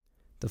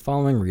The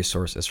following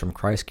resource is from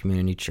Christ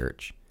Community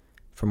Church.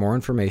 For more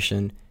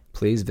information,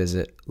 please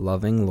visit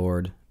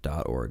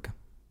lovinglord.org.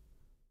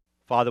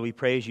 Father, we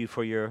praise you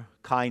for your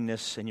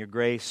kindness and your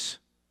grace.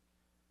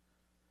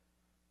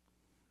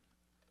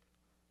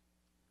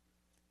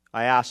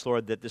 I ask,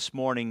 Lord, that this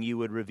morning you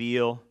would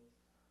reveal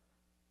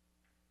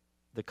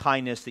the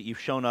kindness that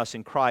you've shown us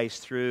in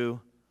Christ through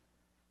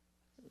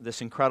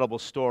this incredible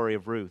story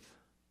of Ruth.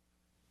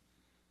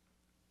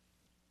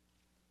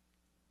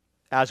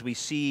 As we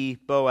see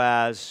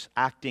Boaz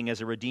acting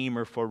as a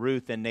redeemer for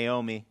Ruth and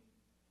Naomi,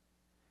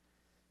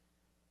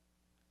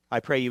 I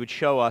pray you would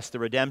show us the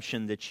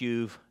redemption that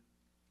you've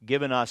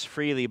given us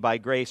freely by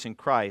grace in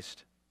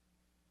Christ.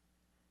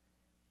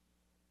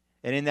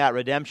 And in that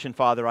redemption,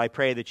 Father, I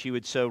pray that you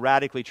would so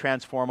radically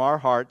transform our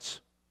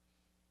hearts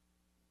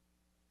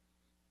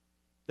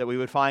that we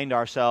would find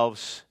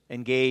ourselves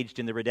engaged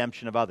in the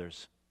redemption of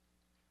others.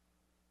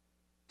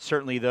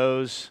 Certainly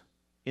those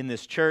in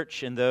this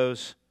church and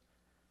those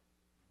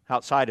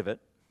outside of it.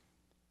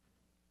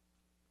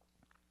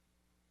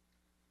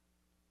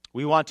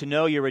 We want to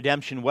know your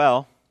redemption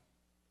well,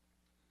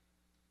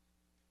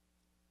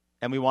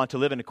 and we want to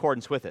live in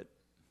accordance with it.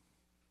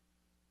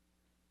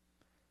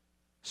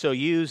 So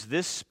use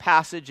this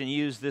passage and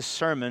use this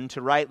sermon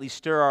to rightly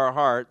stir our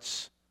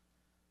hearts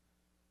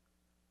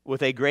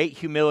with a great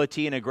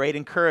humility and a great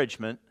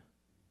encouragement,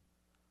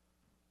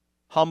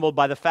 humbled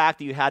by the fact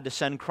that you had to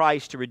send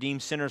Christ to redeem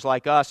sinners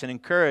like us, and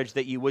encouraged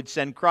that you would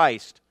send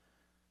Christ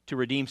to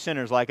redeem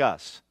sinners like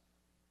us.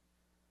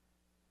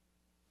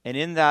 And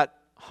in that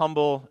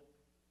humble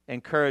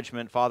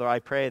encouragement, Father, I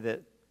pray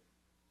that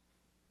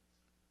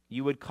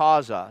you would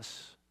cause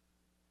us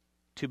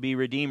to be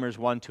redeemers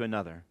one to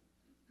another.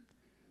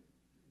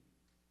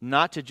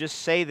 Not to just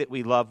say that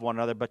we love one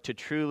another, but to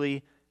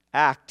truly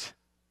act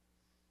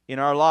in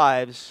our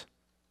lives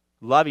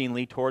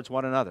lovingly towards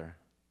one another.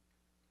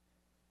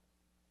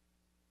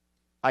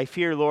 I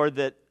fear, Lord,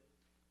 that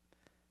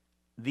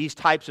these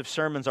types of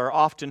sermons are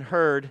often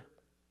heard,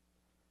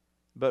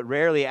 but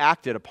rarely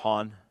acted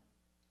upon.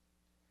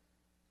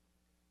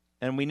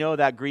 And we know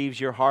that grieves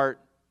your heart,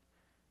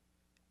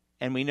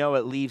 and we know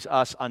it leaves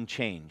us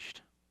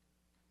unchanged.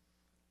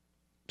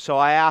 So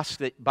I ask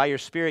that by your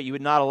Spirit you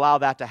would not allow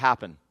that to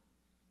happen.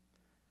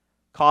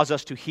 Cause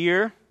us to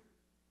hear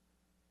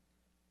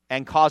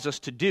and cause us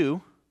to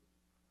do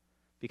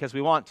because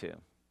we want to.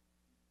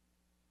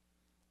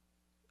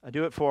 I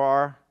do it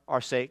for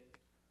our sake,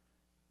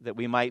 that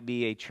we might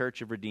be a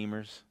church of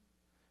redeemers.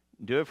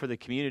 Do it for the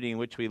community in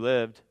which we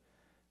lived.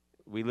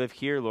 We live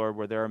here, Lord,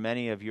 where there are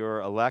many of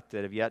your elect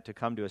that have yet to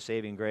come to a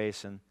saving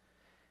grace, and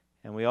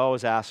we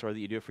always ask, Lord, that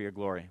you do it for your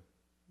glory.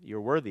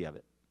 You're worthy of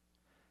it.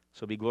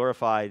 So be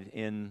glorified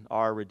in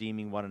our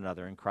redeeming one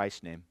another. In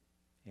Christ's name,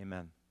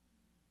 amen.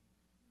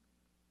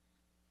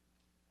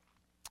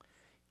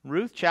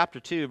 Ruth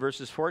chapter 2,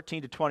 verses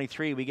 14 to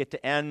 23, we get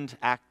to end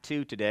Act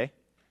 2 today.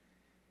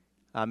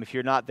 If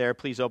you're not there,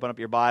 please open up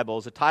your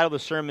Bibles. The title of the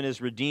sermon is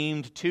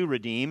Redeemed to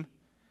Redeem,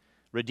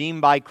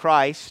 redeemed by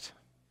Christ,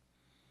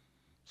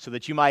 so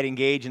that you might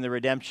engage in the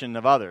redemption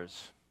of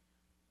others.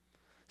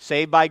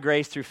 Saved by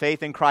grace through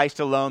faith in Christ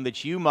alone,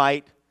 that you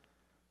might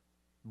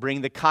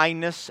bring the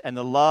kindness and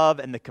the love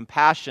and the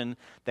compassion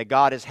that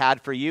God has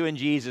had for you in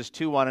Jesus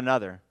to one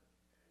another.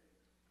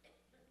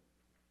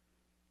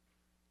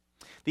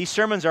 These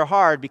sermons are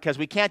hard because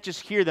we can't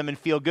just hear them and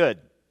feel good.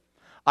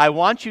 I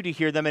want you to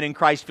hear them and in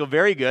Christ feel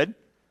very good,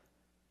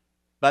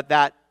 but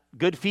that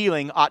good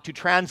feeling ought to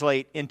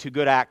translate into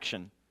good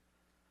action.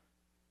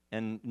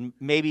 And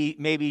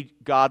maybe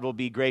God will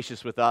be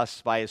gracious with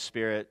us by His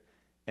Spirit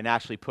and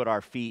actually put our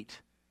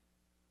feet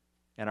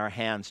and our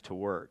hands to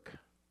work.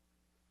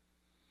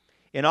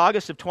 In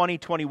August of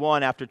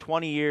 2021, after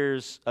 20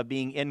 years of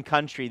being in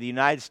country, the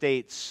United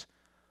States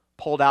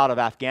pulled out of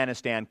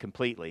Afghanistan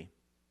completely.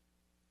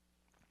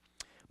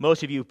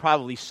 Most of you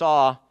probably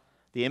saw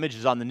the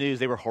images on the news.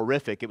 They were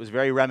horrific. It was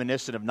very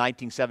reminiscent of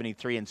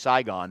 1973 in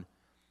Saigon,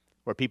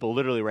 where people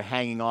literally were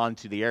hanging on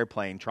to the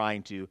airplane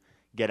trying to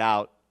get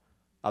out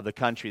of the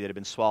country that had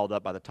been swallowed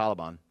up by the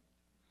Taliban.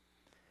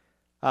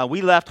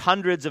 We left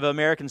hundreds of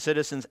American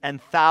citizens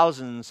and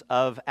thousands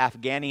of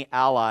Afghani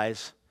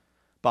allies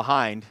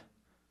behind,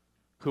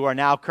 who are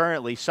now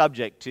currently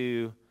subject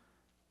to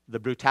the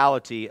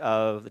brutality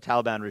of the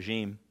Taliban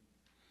regime.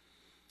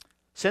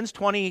 Since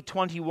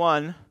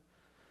 2021,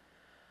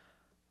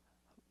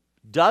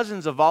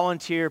 dozens of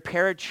volunteer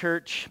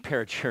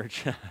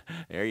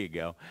there you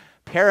go,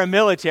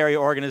 paramilitary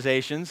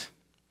organizations,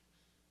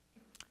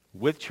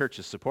 with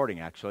churches supporting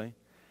actually,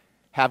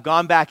 have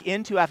gone back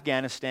into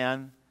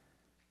Afghanistan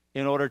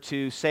in order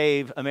to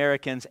save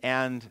Americans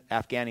and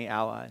Afghani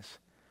allies.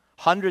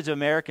 Hundreds of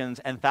Americans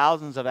and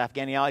thousands of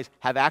Afghani allies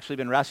have actually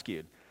been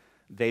rescued.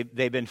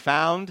 They've been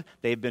found,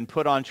 they've been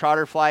put on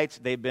charter flights,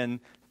 they've been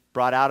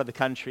brought out of the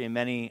country, and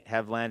many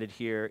have landed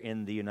here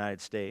in the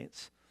United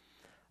States.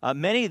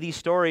 Many of these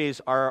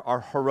stories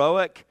are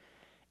heroic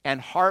and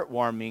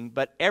heartwarming,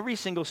 but every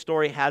single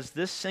story has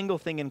this single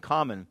thing in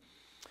common.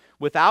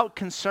 without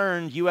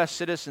concerned U.S.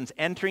 citizens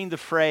entering the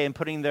fray and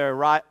putting their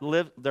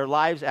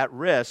lives at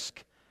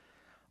risk,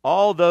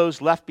 all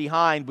those left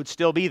behind would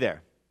still be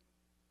there,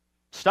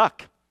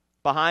 stuck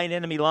behind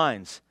enemy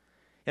lines.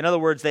 In other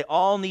words, they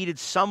all needed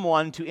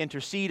someone to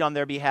intercede on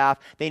their behalf.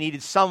 They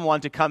needed someone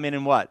to come in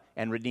and what?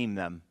 And redeem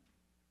them,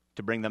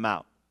 to bring them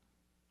out.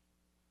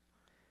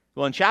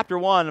 Well, in chapter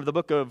 1 of the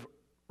book of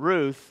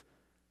Ruth,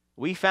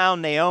 we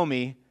found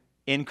Naomi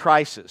in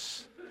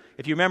crisis.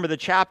 If you remember, the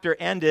chapter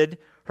ended,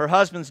 her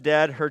husband's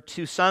dead, her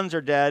 2 sons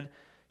are dead.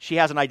 She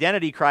has an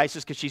identity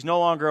crisis because she's no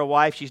longer a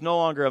wife, she's no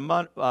longer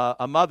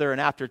a mother, and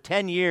after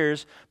 10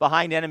 years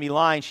behind enemy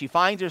lines, she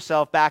finds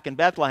herself back in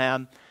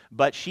Bethlehem,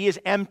 but she is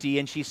empty,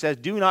 and she says,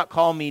 "Do not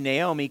call me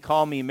Naomi,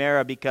 call me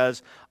Mara,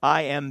 because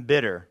I am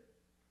bitter."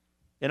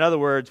 In other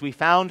words, we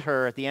found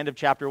her at the end of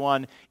chapter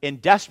 1 in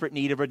desperate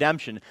need of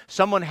redemption.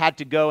 Someone had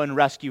to go and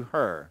rescue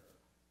her.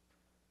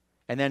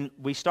 And then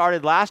we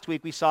started last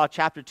week, we saw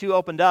chapter 2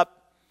 opened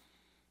up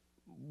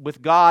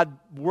with God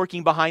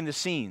working behind the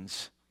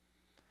scenes.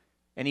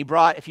 And he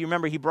brought, if you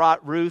remember, he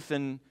brought Ruth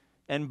and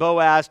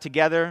Boaz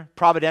together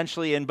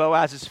providentially in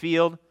Boaz's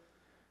field.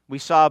 We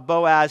saw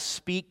Boaz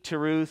speak to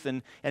Ruth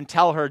and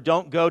tell her,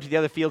 "Don't go to the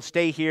other field,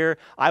 stay here.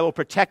 I will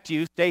protect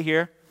you, stay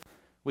here."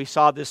 We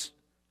saw this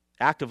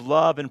act of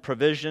love and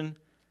provision,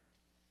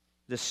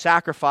 this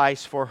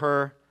sacrifice for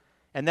her.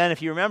 And then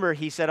if you remember,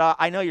 he said,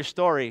 "I know your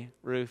story,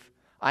 Ruth.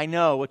 I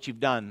know what you've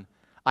done.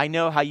 I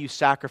know how you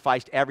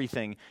sacrificed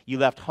everything. You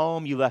left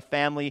home, you left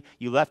family,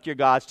 you left your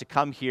gods to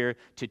come here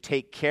to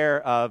take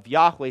care of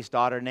Yahweh's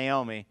daughter,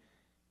 Naomi."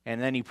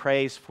 And then he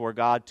prays for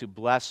God to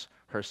bless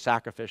her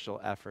sacrificial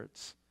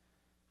efforts.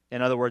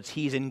 In other words,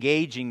 he's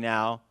engaging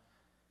now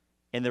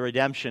in the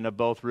redemption of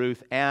both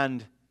Ruth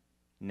and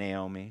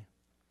Naomi.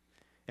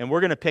 And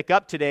we're going to pick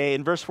up today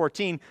in verse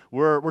 14.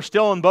 We're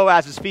still in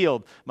Boaz's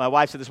field. My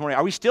wife said this morning,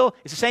 "Are we still?"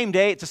 It's the same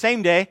day. It's the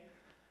same day.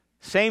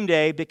 Same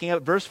day, picking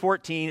up verse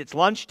 14. It's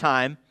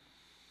lunchtime.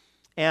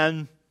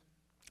 And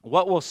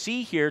what we'll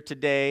see here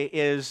today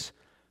is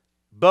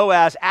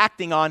Boaz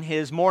acting on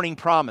his morning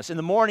promise. In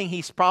the morning,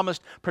 he's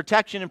promised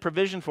protection and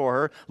provision for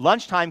her.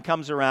 Lunchtime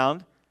comes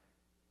around,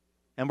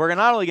 and we're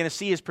not only going to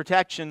see his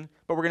protection,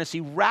 but we're going to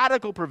see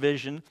radical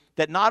provision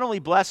that not only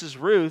blesses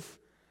Ruth,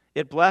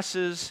 it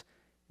blesses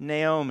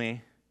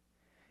Naomi.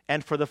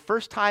 And for the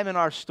first time in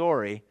our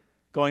story,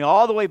 going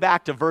all the way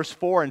back to verse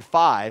 4 and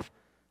 5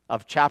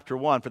 of chapter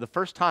 1, for the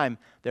first time,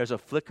 there's a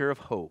flicker of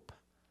hope.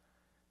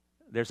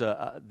 There's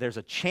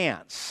a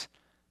chance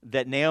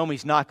that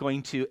Naomi's not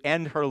going to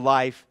end her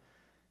life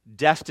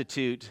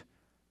destitute,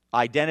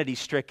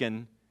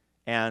 identity-stricken,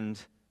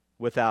 and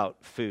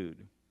without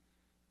food.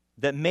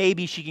 That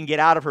maybe she can get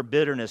out of her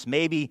bitterness.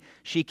 Maybe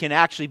she can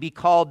actually be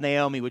called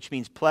Naomi, which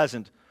means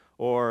pleasant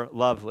or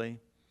lovely.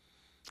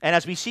 And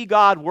as we see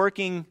God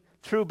working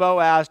through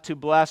Boaz to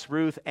bless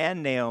Ruth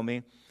and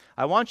Naomi,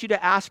 I want you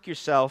to ask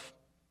yourself,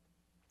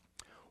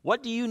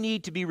 what do you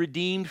need to be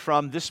redeemed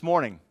from this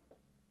morning?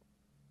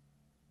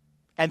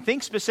 And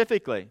think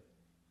specifically.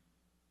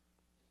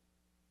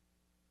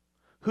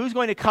 Who's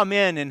going to come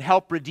in and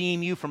help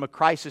redeem you from a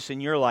crisis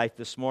in your life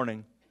this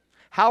morning?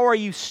 How are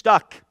you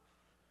stuck?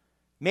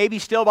 Maybe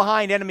still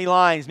behind enemy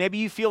lines. Maybe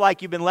you feel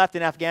like you've been left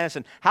in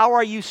Afghanistan. How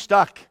are you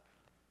stuck?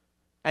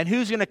 And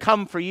who's going to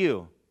come for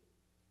you?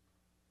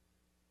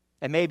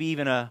 And maybe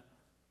even a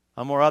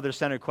more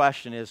other-centered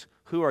question is,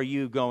 who are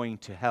you going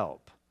to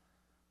help?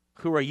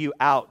 Who are you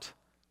out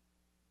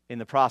in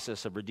the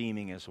process of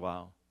redeeming as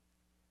well?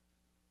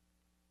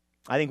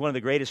 I think one of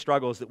the greatest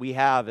struggles that we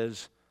have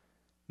as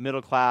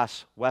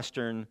middle-class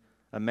Western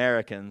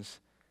Americans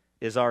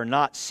is our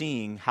not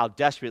seeing how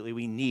desperately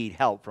we need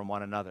help from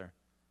one another.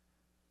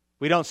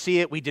 We don't see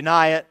it, we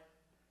deny it,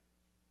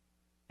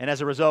 and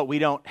as a result, we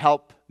don't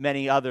help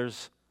many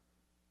others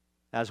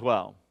as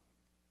well.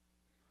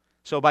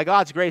 So by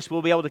God's grace,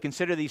 we'll be able to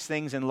consider these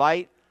things in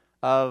light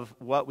of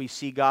what we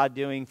see God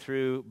doing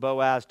through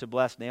Boaz to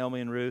bless Naomi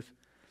and Ruth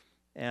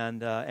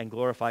and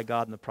glorify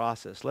God in the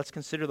process. Let's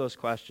consider those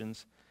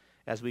questions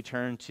as we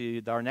turn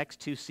to our next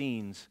two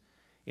scenes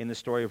in the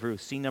story of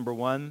Ruth. Scene number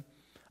 1,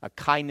 a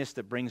kindness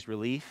that brings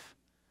relief.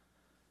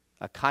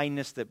 A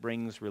kindness that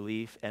brings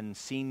relief. And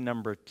scene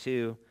number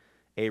 2,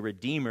 a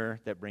redeemer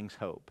that brings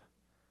hope.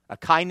 A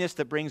kindness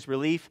that brings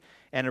relief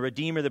and a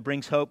redeemer that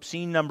brings hope.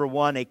 Scene number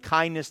 1, a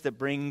kindness that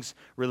brings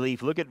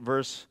relief. Look at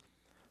verse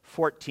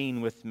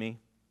 14 with me.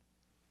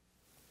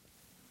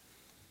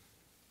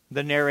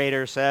 The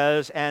narrator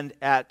says, "And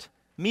at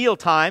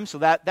mealtime," so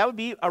that would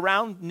be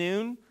around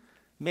noon,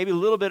 maybe a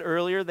little bit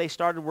earlier. They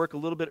started work a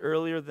little bit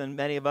earlier than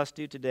many of us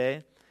do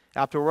today.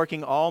 After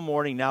working all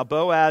morning, now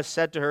Boaz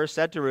said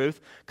to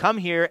Ruth, "Come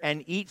here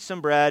and eat some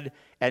bread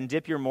and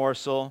dip your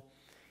morsel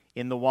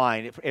in the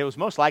wine." It was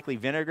most likely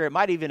vinegar. It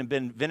might even have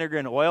been vinegar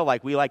and oil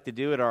like we like to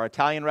do at our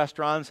Italian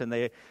restaurants,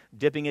 and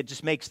dipping it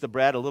just makes the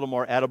bread a little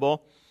more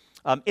edible.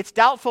 It's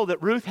doubtful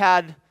that Ruth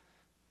had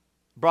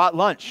brought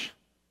lunch.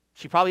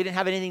 She probably didn't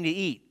have anything to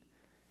eat.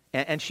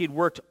 And she'd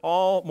worked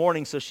all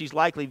morning, so she's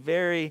likely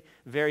very,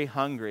 very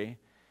hungry.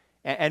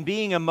 And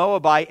being a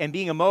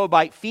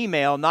Moabite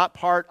female, not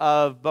part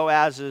of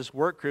Boaz's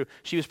work crew,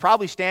 she was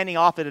probably standing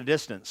off at a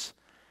distance.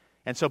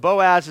 And so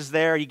Boaz is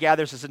there, he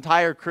gathers his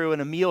entire crew,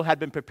 and a meal had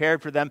been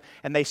prepared for them,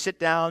 and they sit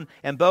down,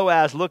 and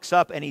Boaz looks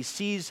up, and he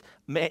sees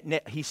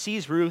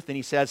Ruth, and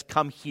he says,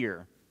 "Come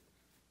here.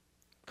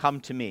 Come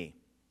to me."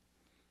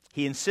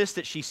 He insists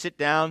that she sit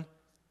down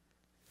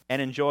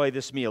and enjoy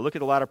this meal. Look at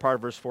the latter part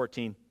of verse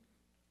 14.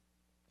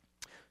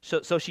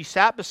 So she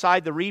sat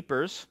beside the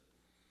reapers.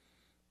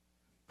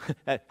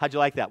 How'd you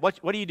like that?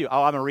 What do you do?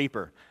 Oh, I'm a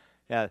reaper.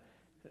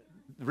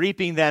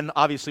 Reaping, then,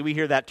 obviously, we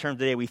hear that term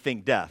today, we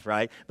think death,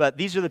 right? But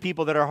these are the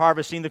people that are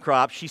harvesting the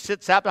crops. She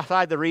sat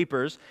beside the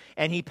reapers,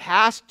 and he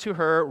passed to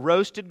her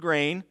roasted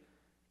grain,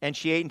 and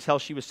she ate until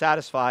she was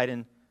satisfied,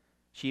 and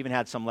she even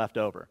had some left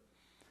over.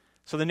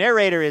 So the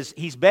narrator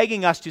he's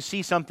begging us to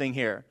see something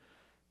here.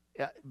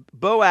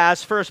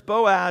 Boaz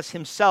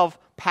himself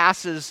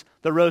passes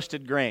the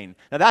roasted grain.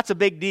 Now, that's a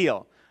big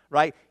deal,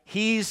 right?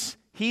 He's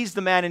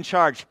the man in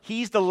charge.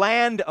 He's the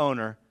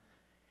landowner.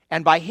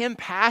 And by him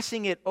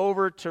passing it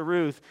over to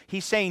Ruth,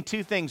 he's saying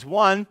two things.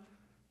 One,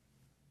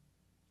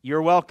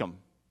 you're welcome.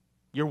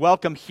 You're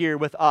welcome here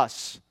with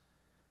us.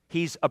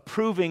 He's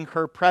approving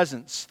her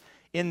presence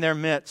in their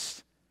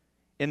midst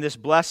in this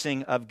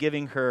blessing of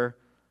giving her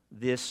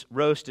this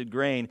roasted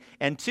grain.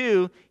 And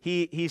two,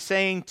 he's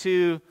saying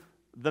to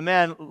the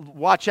men,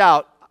 watch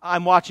out,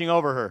 I'm watching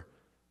over her.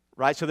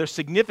 Right? So there's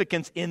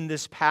significance in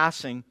this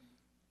passing.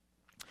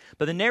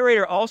 But the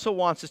narrator also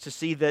wants us to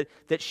see that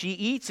she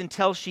eats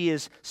until she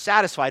is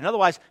satisfied. And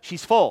otherwise,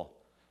 she's full,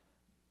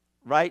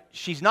 right?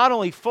 She's not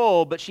only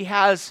full, but she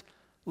has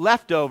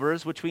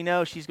leftovers, which we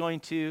know she's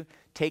going to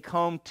take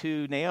home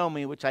to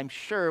Naomi, which I'm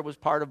sure was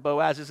part of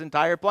Boaz's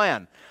entire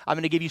plan. I'm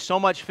going to give you so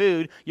much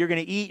food, you're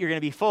going to eat, you're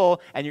going to be full,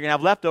 and you're going to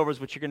have leftovers,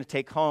 which you're going to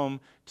take home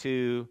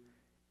to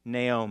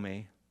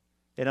Naomi.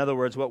 In other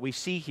words, what we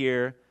see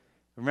here,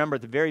 remember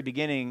at the very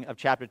beginning of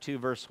chapter 2,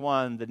 verse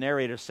 1, the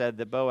narrator said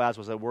that Boaz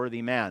was a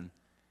worthy man.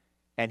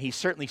 And he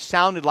certainly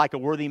sounded like a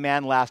worthy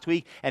man last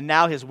week, and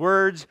now his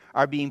words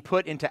are being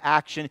put into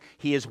action.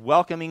 He is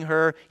welcoming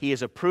her, he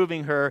is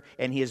approving her,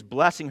 and he is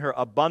blessing her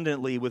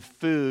abundantly with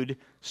food,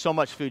 so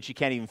much food she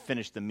can't even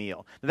finish the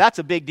meal. Now, that's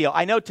a big deal.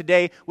 I know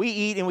today we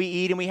eat and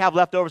we have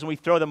leftovers and we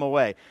throw them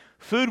away.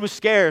 Food was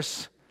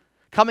scarce.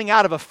 Coming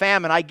out of a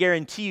famine, I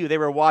guarantee you they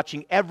were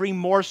watching every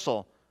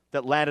morsel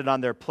that landed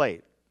on their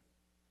plate.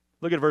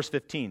 Look at verse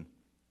 15.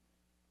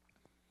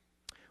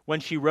 When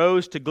she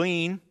rose to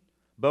glean,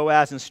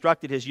 Boaz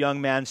instructed his young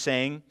man,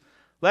 saying,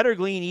 "Let her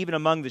glean even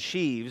among the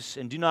sheaves,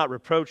 and do not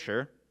reproach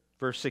her."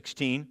 Verse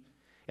 16.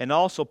 "And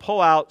also pull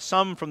out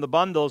some from the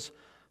bundles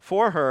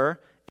for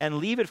her, and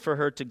leave it for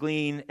her to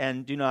glean,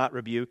 and do not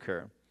rebuke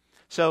her."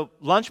 So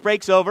lunch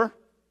break's over,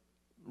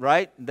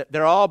 right?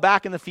 They're all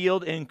back in the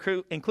field,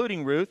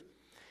 including Ruth.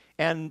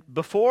 And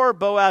before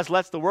Boaz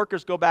lets the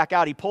workers go back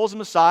out, he pulls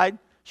them aside.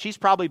 She's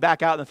probably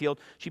back out in the field.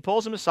 She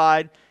pulls them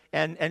aside,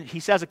 and he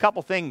says a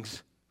couple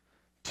things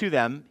to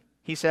them.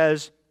 He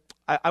says,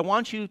 I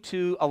want you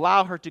to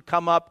allow her to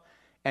come up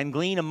and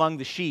glean among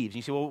the sheaves. And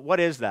you say, well, what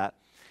is that?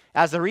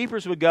 As the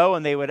reapers would go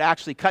and they would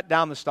actually cut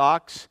down the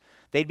stalks,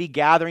 they'd be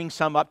gathering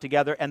some up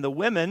together, and the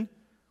women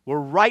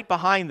were right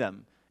behind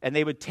them. And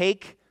they would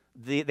take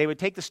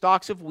the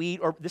stalks of wheat,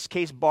 or in this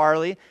case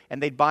barley,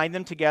 and they'd bind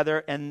them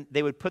together, and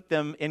they would put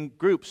them in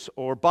groups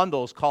or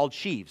bundles called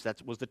sheaves.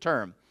 That was the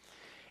term.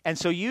 And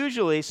so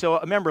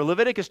remember,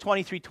 Leviticus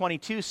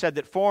 23:22 said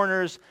that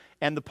foreigners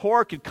and the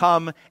poor could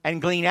come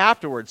and glean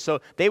afterwards.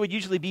 So they would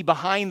usually be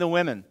behind the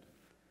women.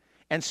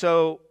 And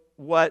so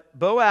what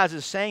Boaz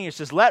is saying is,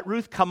 says, let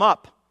Ruth come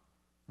up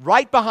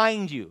right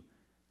behind you,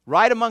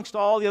 right amongst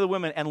all the other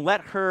women, and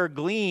let her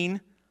glean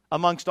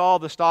amongst all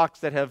the stalks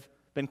that have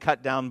been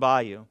cut down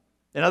by you.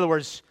 In other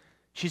words,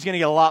 she's going to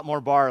get a lot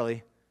more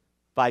barley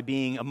by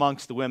being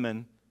amongst the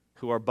women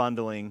who are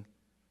bundling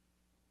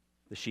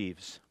the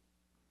sheaves.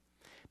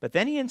 But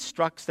then he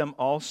instructs them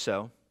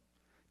also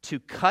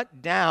to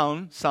cut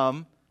down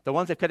some, the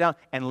ones they've cut down,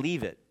 and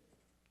leave it,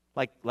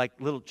 like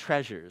little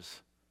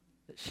treasures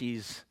that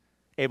she's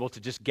able to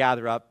just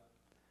gather up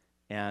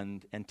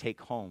and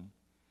take home.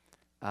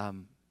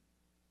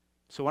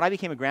 So when I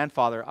became a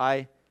grandfather,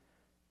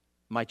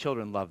 my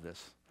children love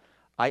this.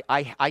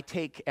 I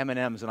take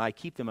M&Ms and I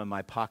keep them in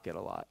my pocket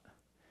a lot.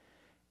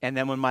 And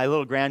then when my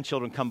little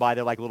grandchildren come by,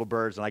 they're like little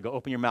birds, and I go,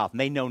 open your mouth. And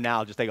they know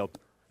now, they go,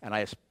 and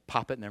I just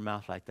pop it in their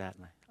mouth like that,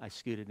 and I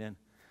scoot it in.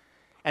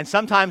 And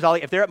sometimes,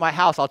 if they're at my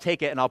house, I'll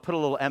take it and I'll put a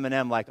little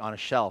M&M like on a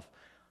shelf,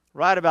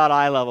 right about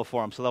eye level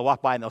for them. So they'll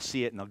walk by and they'll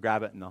see it and they'll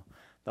grab it and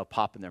they'll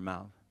pop in their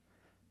mouth.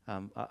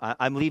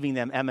 I'm leaving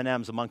them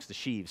M&Ms amongst the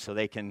sheaves so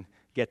they can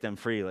get them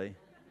freely.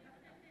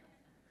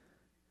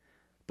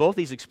 Both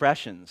these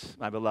expressions,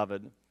 my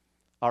beloved,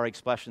 are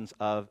expressions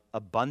of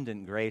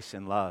abundant grace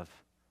and love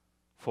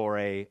for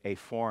a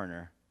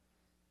foreigner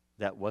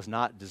that was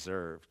not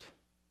deserved.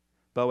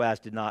 Boaz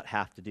did not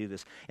have to do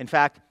this. In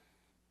fact,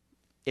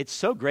 it's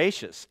so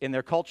gracious in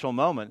their cultural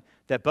moment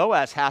that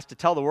Boaz has to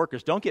tell the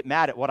workers, don't get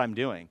mad at what I'm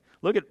doing.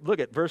 Look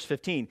at verse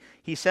 15.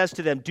 He says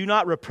to them, do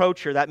not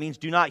reproach her. That means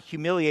do not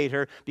humiliate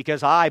her,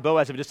 because I,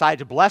 Boaz, have decided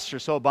to bless her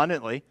so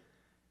abundantly.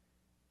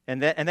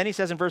 And then he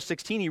says in verse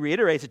 16, he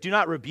reiterates it, do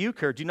not rebuke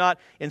her, do not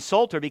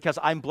insult her, because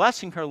I'm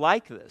blessing her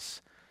like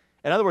this.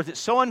 In other words, it's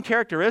so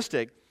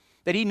uncharacteristic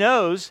that he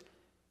knows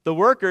the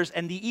workers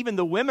and even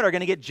the women are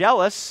going to get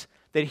jealous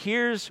that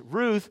here's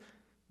Ruth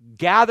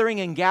gathering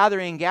and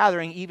gathering and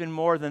gathering even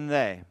more than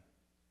they.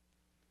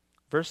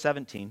 Verse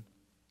 17.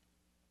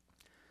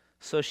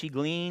 So she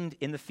gleaned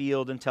in the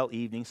field until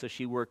evening, so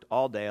she worked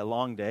all day, a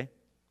long day.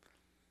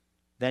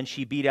 Then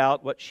she beat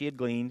out what she had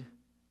gleaned,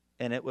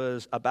 and it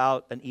was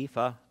about an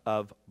ephah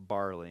of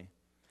barley.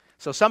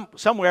 So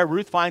somewhere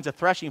Ruth finds a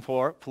threshing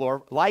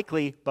floor,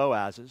 likely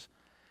Boaz's,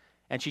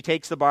 and she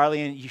takes the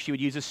barley and she would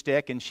use a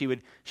stick and she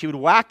would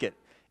whack it.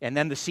 And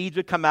then the seeds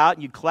would come out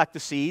and you'd collect the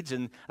seeds,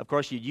 and of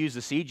course you'd use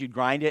the seeds, you'd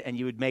grind it, and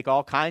you would make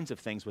all kinds of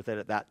things with it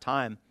at that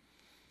time.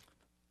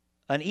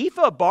 An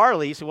ephah of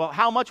barley, so well,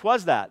 how much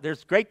was that?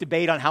 There's great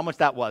debate on how much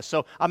that was.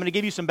 So I'm going to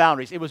give you some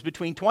boundaries. It was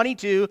between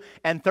 22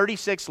 and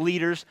 36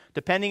 liters,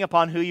 depending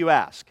upon who you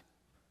ask.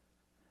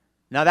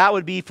 Now that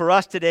would be for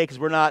us today, because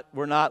we're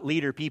not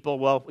liter people.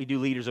 Well, we do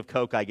liters of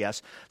Coke, I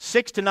guess.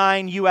 6 to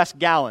 9 U.S.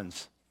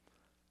 gallons.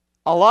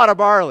 A lot of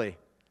barley.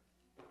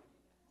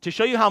 To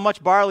show you how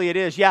much barley it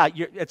is,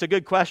 it's a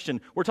good question.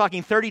 We're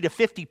talking 30 to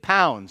 50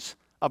 pounds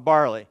of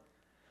barley.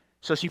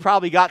 So she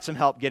probably got some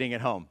help getting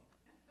it home.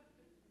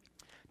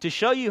 To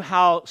show you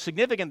how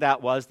significant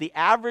that was, the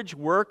average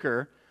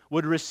worker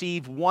would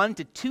receive 1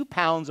 to 2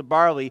 pounds of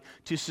barley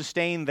to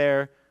sustain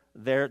their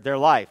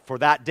life for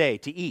that day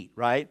to eat,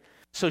 right?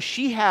 So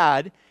she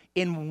had,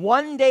 in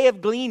one day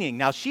of gleaning,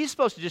 now she's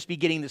supposed to just be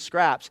getting the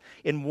scraps.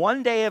 In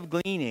one day of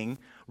gleaning,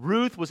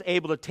 Ruth was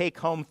able to take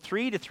home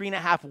 3 to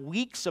 3.5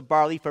 weeks of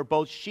barley for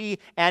both she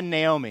and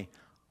Naomi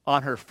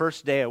on her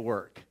first day of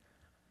work.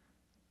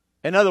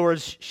 In other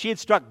words, she had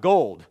struck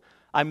gold.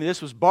 I mean,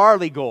 this was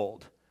barley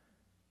gold.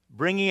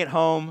 Bringing it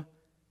home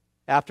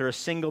after a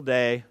single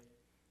day.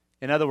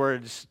 In other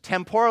words,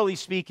 temporally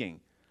speaking,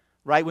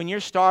 right? When you're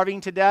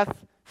starving to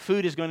death,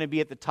 food is going to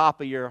be at the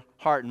top of your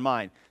heart and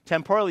mind.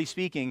 Temporally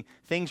speaking,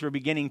 things were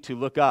beginning to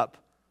look up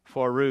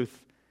for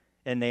Ruth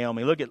and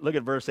Naomi. Look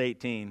at verse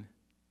 18.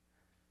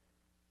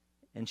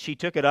 And she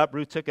took it up,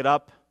 Ruth took it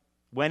up,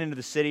 went into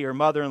the city. Her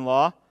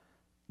mother-in-law,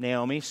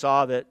 Naomi,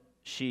 saw what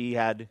she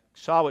had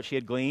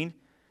gleaned.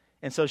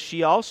 And so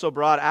she also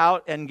brought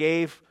out and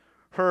gave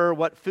her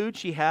what food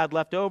she had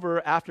left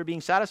over after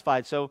being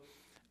satisfied. So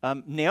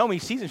Naomi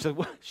sees it,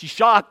 she's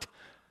shocked.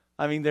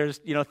 I mean, there's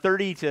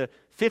 30 to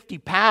 50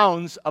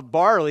 pounds of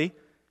barley.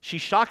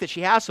 She's shocked that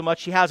she has so much.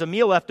 She has a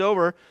meal left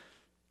over.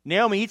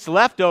 Naomi eats the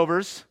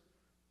leftovers,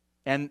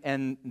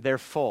 and they're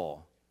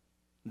full.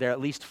 They're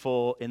at least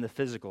full in the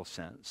physical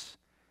sense.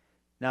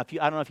 Now, I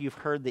don't know if you've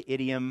heard the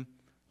idiom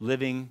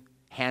living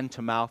hand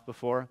to mouth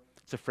before.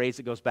 It's a phrase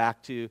that goes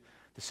back to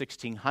the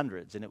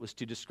 1600s, and it was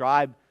to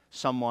describe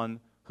someone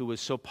who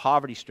was so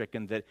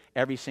poverty-stricken that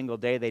every single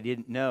day they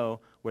didn't know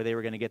where they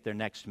were going to get their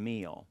next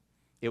meal.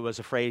 It was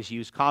a phrase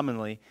used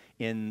commonly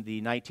in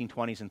the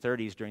 1920s and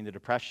 30s during the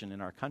Depression in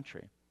our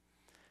country.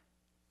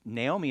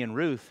 Naomi and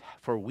Ruth,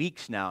 for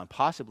weeks now, and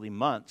possibly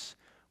months,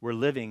 were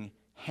living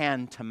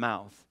hand to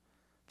mouth.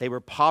 They were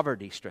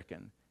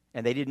poverty-stricken,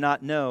 and they did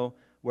not know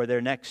where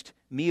their next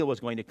meal was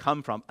going to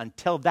come from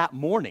until that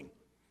morning.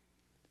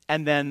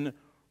 And then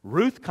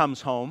Ruth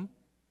comes home,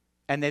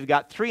 and they've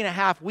got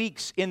 3.5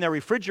 weeks in their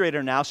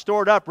refrigerator now,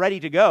 stored up, ready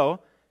to go,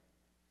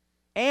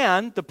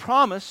 and the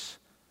promise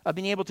of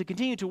being able to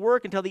continue to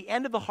work until the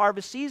end of the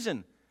harvest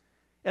season.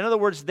 In other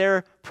words,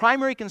 their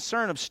primary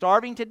concern of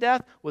starving to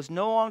death was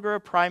no longer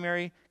a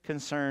primary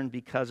concern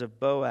because of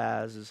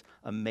Boaz's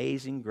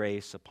amazing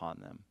grace upon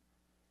them.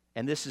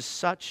 And this is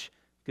such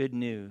good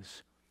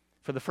news.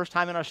 For the first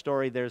time in our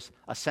story, there's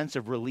a sense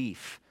of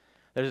relief.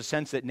 There's a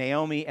sense that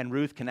Naomi and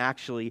Ruth can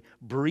actually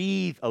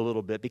breathe a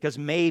little bit, because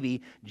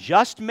maybe,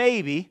 just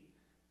maybe,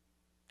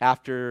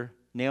 after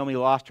Naomi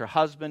lost her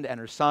husband and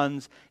her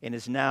sons and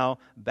is now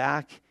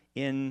back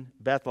in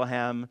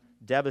Bethlehem,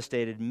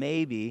 devastated,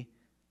 maybe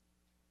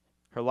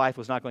her life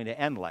was not going to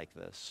end like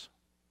this.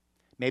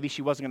 Maybe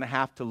she wasn't going to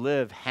have to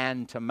live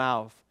hand to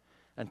mouth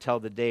until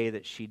the day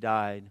that she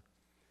died.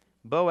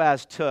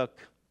 Boaz took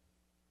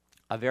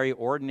a very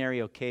ordinary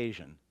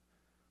occasion,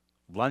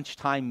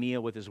 lunchtime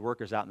meal with his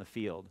workers out in the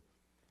field,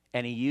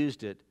 and he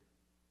used it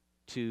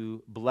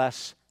to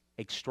bless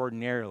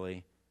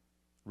extraordinarily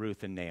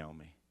Ruth and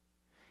Naomi.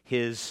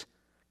 His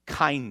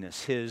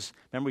kindness,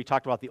 remember we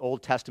talked about the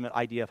Old Testament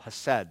idea of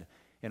hesed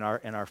in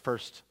our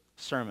first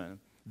sermon,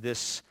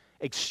 this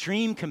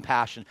extreme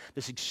compassion,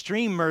 this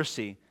extreme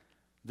mercy,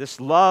 this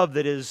love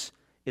that is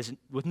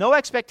with no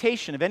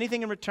expectation of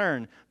anything in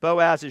return,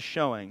 Boaz is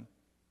showing.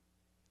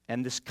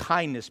 And this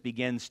kindness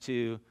begins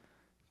to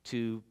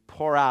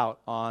pour out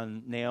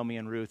on Naomi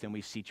and Ruth, and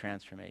we see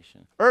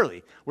transformation.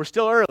 Early. We're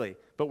still early,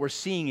 but we're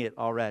seeing it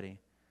already.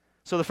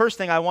 So the first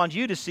thing I want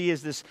you to see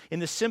is this, in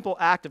this simple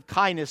act of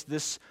kindness,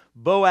 this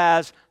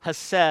Boaz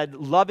hesed,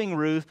 loving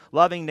Ruth,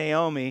 loving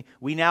Naomi,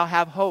 we now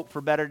have hope for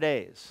better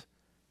days.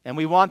 And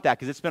we want that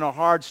because it's been a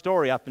hard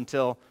story up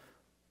until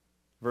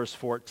verse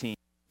 14.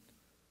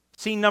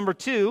 Scene number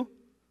 2,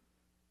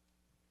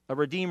 a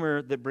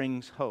redeemer that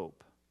brings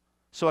hope.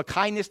 So a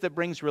kindness that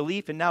brings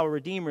relief, and now a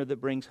redeemer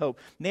that brings hope.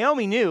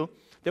 Naomi knew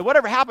that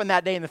whatever happened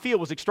that day in the field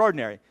was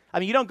extraordinary. I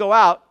mean, you don't go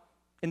out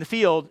in the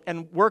field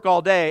and work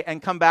all day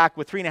and come back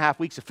with 3.5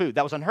 weeks of food.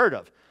 That was unheard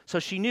of. So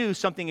she knew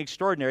something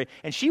extraordinary,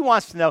 and she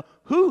wants to know,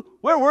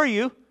 where were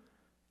you,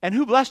 and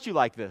who blessed you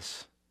like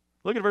this?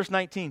 Look at verse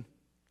 19.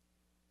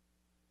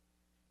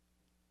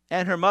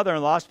 And her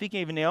mother-in-law,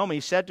 speaking of Naomi,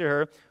 said to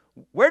her,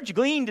 where'd you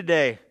glean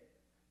today?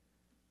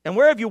 And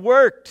where have you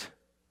worked?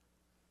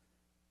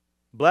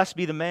 Blessed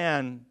be the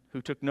man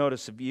who took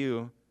notice of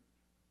you.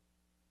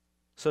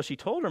 So she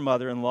told her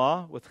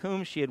mother-in-law with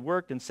whom she had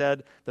worked and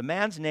said, the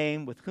man's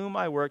name with whom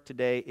I work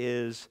today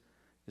is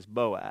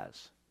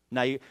Boaz.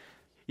 Now you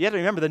have to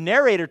remember, the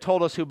narrator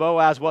told us who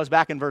Boaz was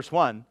back in verse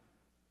 1.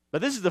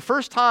 But this is the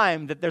first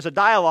time that there's a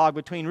dialogue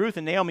between Ruth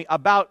and Naomi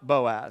about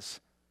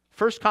Boaz.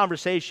 First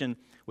conversation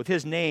with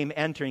his name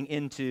entering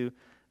into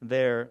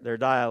their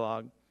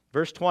dialogue.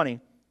 Verse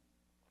 20,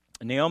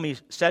 Naomi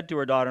said to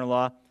her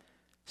daughter-in-law,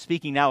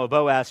 speaking now of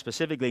Boaz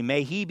specifically,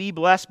 may he be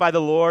blessed by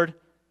the Lord,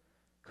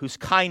 whose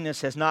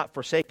kindness has not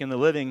forsaken the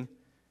living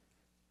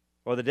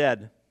or the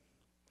dead.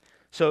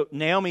 So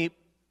Naomi,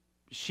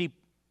 she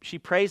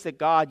prays that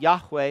God,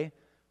 Yahweh,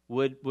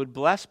 would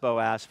bless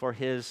Boaz for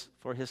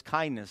his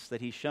kindness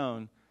that he's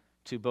shown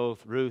to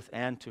both Ruth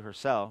and to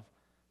herself.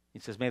 He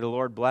says, may the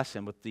Lord bless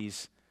him with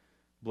these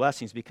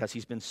blessings because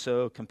he's been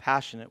so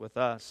compassionate with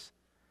us.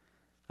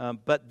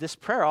 But this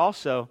prayer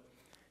also,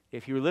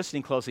 if you were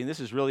listening closely, and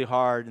this is really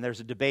hard, and there's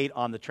a debate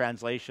on the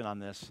translation on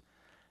this,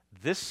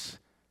 this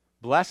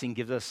blessing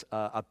gives us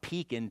a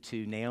peek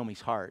into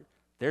Naomi's heart.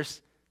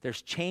 There's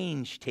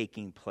change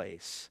taking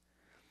place.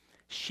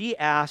 She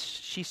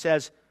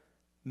says,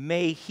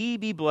 may he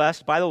be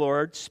blessed by the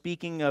Lord,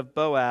 speaking of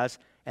Boaz.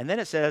 And then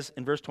it says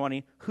in verse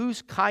 20,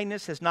 whose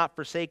kindness has not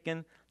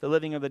forsaken the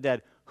living or the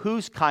dead.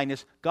 Whose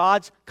kindness?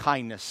 God's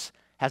kindness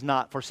has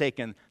not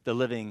forsaken the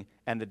living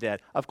and the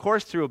dead. Of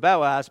course, through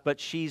Boaz, but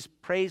she's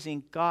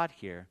praising God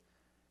here.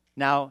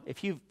 Now,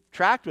 if you've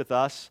tracked with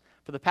us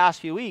for the past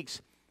few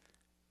weeks,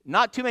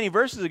 not too many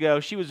verses ago,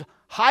 she was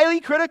highly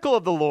critical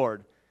of the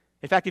Lord.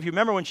 In fact, if you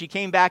remember when she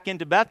came back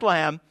into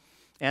Bethlehem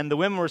and the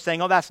women were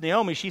saying, oh, that's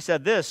Naomi, she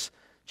said this,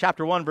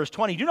 chapter 1, verse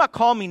 20, do not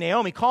call me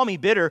Naomi, call me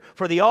bitter,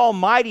 for the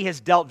Almighty has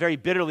dealt very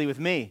bitterly with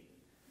me.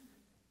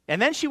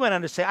 And then she went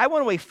on to say, I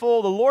went away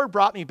full, the Lord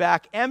brought me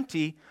back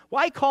empty.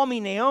 Why call me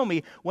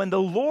Naomi when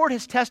the Lord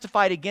has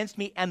testified against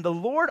me and the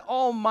Lord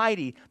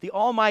Almighty, the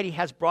Almighty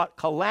has brought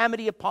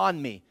calamity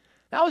upon me?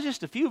 That was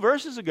just a few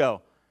verses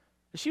ago.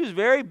 She was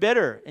very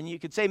bitter, and you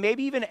could say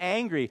maybe even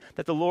angry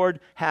that the Lord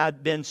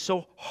had been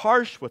so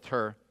harsh with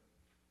her.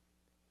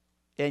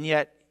 And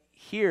yet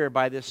here,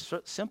 by this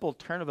simple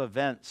turn of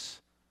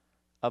events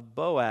of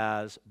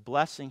Boaz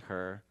blessing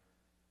her,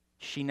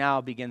 she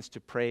now begins to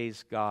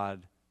praise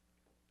God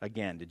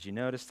again. Did you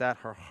notice that?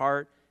 Her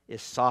heart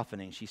is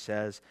softening. She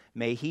says,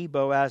 may he,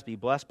 Boaz, be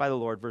blessed by the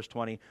Lord, verse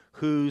 20,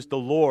 whose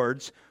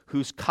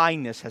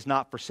kindness has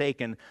not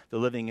forsaken the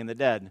living and the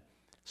dead.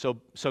 So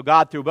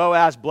God through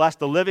Boaz blessed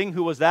the living.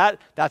 Who was that?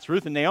 That's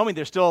Ruth and Naomi.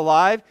 They're still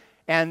alive.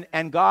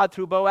 And God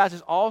through Boaz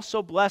is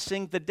also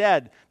blessing the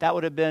dead. That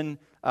would have been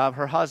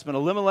her husband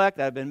Elimelech,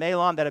 that would have been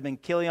Mahlon, that would have been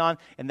Chilion,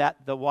 and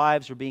that the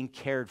wives were being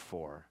cared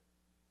for.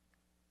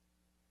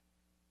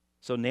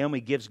 So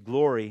Naomi gives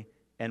glory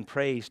and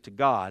praise to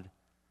God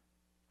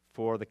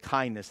for the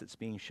kindness that's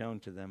being shown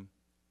to them.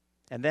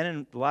 And then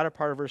in the latter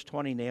part of verse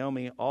 20,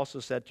 Naomi also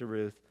said to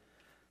Ruth,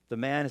 the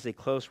man is a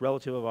close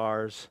relative of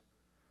ours,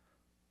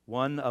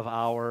 one of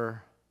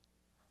our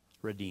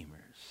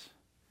redeemers.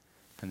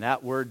 And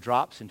that word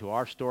drops into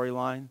our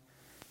storyline,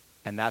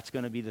 and that's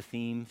going to be the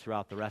theme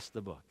throughout the rest of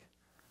the book.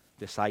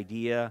 This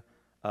idea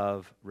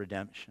of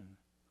redemption.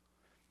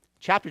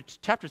 Chapter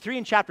 3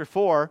 and chapter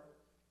 4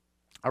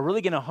 are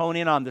really going to hone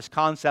in on this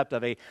concept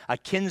of a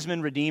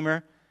kinsman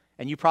redeemer.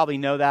 And you probably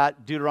know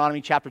that.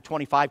 Deuteronomy chapter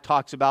 25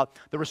 talks about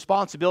the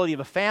responsibility of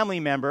a family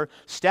member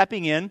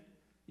stepping in.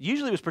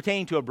 Usually it was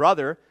pertaining to a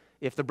brother.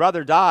 If the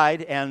brother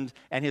died and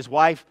his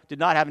wife did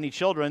not have any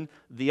children,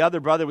 the other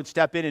brother would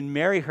step in and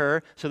marry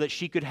her so that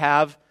she could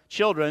have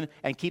children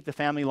and keep the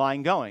family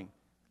line going.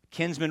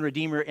 Kinsman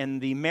redeemer in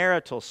the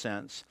marital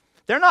sense.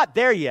 They're not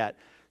there yet.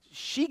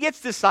 She gets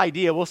this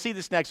idea. We'll see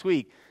this next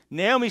week.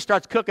 Naomi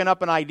starts cooking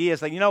up an idea.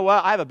 It's like, you know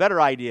what? I have a better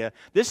idea.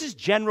 This is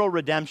general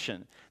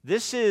redemption.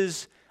 This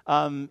is,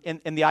 in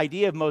the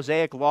idea of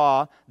Mosaic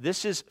law,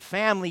 this is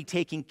family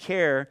taking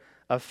care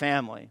of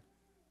family.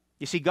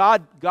 You see,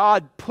 God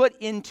put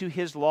into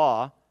his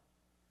law,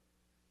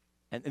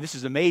 and this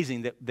is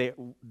amazing that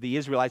the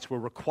Israelites were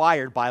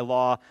required by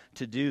law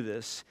to do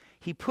this.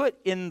 He put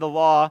in the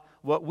law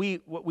what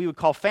we would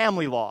call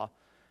family law,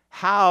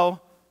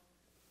 how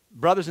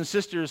brothers and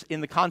sisters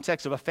in the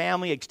context of a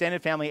family,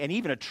 extended family, and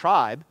even a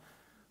tribe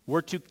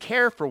were to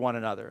care for one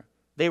another.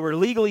 They were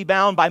legally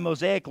bound by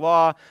Mosaic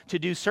law to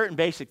do certain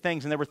basic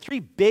things, and there were three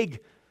big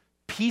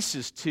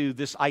pieces to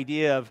this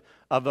idea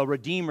of a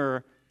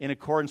redeemer in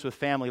accordance with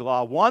family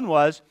law. One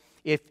was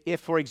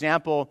if for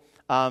example,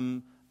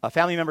 a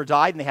family member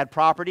died and they had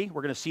property,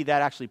 we're going to see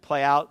that actually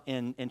play out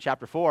in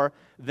chapter 4,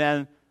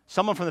 then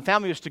someone from the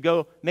family was to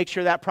go make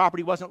sure that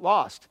property wasn't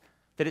lost,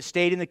 that it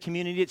stayed in the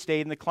community, it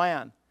stayed in the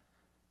clan.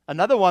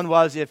 Another one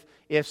was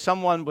if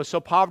someone was so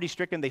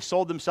poverty-stricken they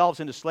sold themselves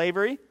into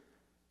slavery,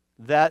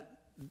 that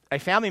a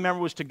family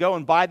member was to go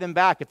and buy them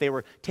back. If they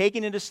were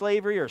taken into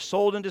slavery or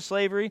sold into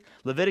slavery,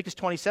 Leviticus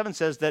 27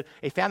 says that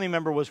a family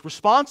member was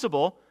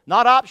responsible,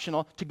 not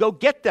optional, to go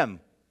get them,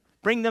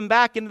 bring them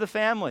back into the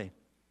family.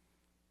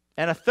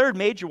 And a third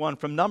major one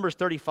from Numbers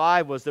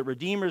 35 was that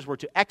redeemers were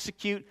to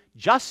execute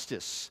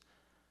justice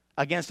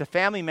against a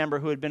family member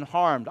who had been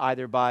harmed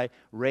either by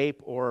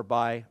rape or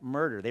by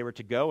murder. They were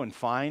to go and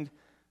find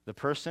the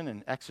person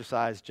and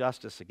exercise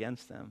justice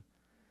against them.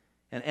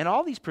 And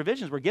all these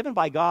provisions were given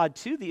by God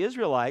to the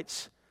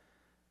Israelites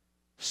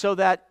so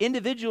that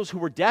individuals who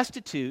were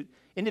destitute,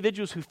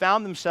 individuals who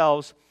found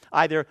themselves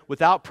either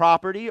without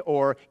property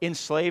or in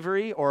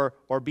slavery or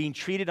being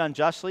treated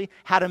unjustly,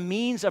 had a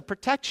means of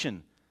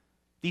protection.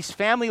 These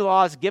family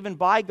laws given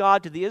by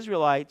God to the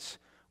Israelites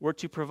were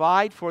to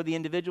provide for the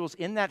individuals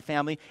in that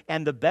family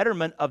and the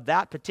betterment of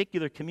that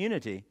particular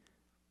community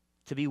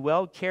to be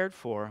well cared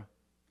for.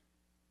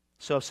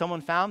 So if someone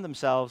found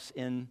themselves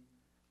in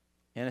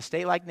a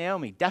state like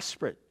Naomi,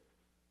 desperate,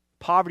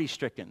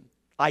 poverty-stricken,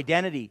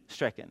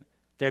 identity-stricken,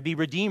 there'd be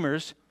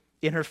redeemers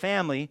in her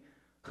family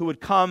who would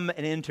come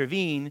and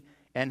intervene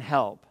and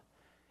help.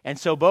 And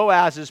so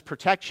Boaz's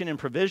protection and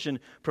provision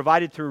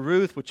provided through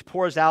Ruth, which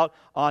pours out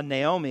on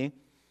Naomi,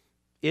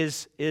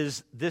 is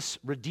this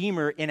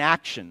redeemer in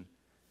action.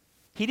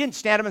 He didn't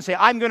stand up and say,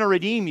 I'm going to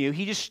redeem you.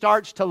 He just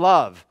starts to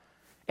love,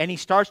 and he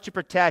starts to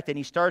protect, and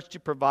he starts to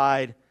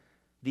provide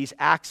these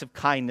acts of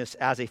kindness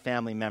as a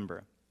family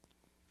member.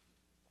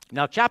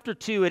 Now, chapter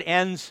 2, it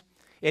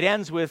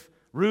ends with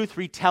Ruth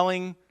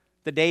retelling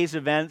the day's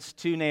events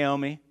to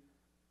Naomi.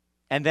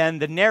 And then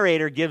the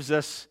narrator gives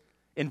us,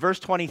 in verse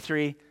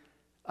 23,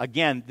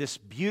 again, this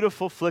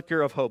beautiful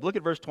flicker of hope. Look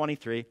at verse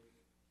 23,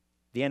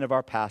 the end of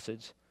our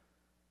passage.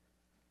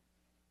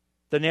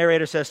 The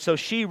narrator says, So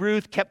she,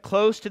 Ruth, kept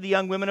close to the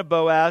young women of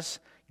Boaz,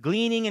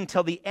 gleaning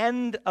until the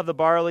end of the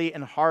barley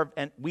and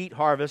wheat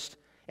harvest,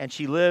 and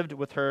she lived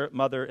with her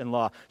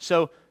mother-in-law.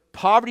 So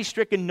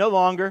poverty-stricken, no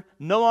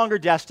longer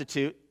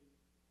destitute.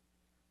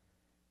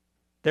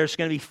 There's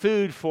going to be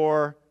food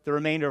for the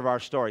remainder of our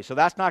story. So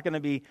that's not going to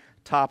be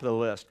top of the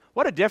list.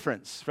 What a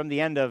difference from the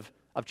end of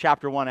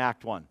chapter 1,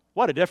 act 1.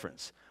 What a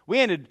difference. We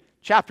ended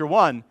chapter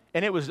 1,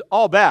 and it was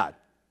all bad,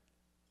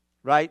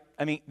 right?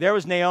 I mean, there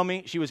was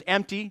Naomi. She was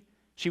empty.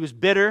 She was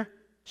bitter.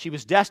 She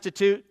was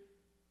destitute.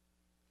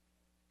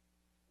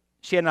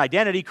 She had an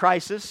identity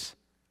crisis.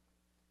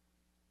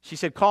 She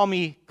said, call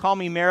me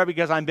Mara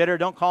because I'm bitter.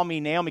 Don't call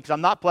me Naomi because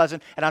I'm not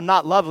pleasant and I'm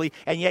not lovely.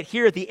 And yet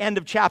here at the end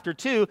of chapter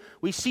 2,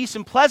 we see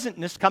some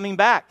pleasantness coming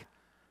back.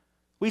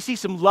 We see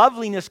some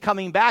loveliness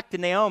coming back to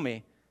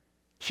Naomi.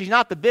 She's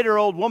not the bitter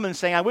old woman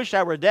saying, I wish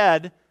I were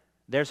dead.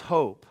 There's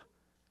hope.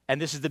 And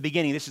this is the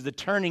beginning. This is the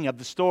turning of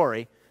the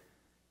story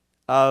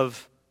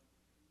of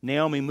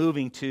Naomi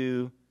moving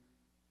to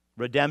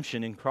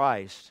redemption in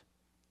Christ.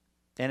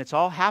 And it's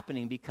all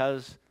happening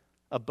because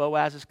of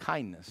Boaz's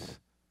kindness.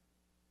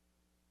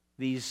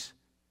 These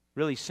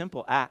really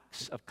simple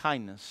acts of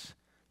kindness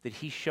that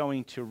he's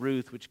showing to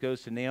Ruth, which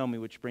goes to Naomi,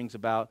 which brings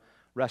about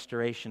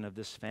restoration of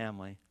this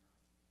family.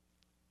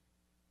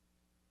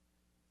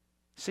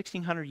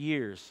 1,600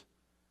 years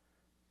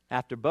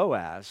after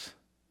Boaz,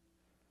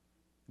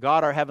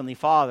 God our Heavenly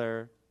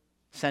Father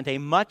sent a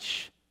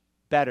much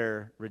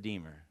better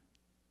Redeemer.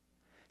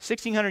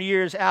 1,600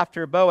 years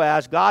after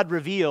Boaz, God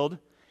revealed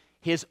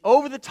his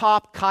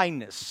over-the-top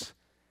kindness,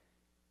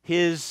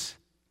 his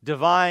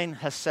divine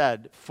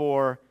hesed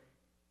for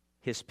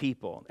his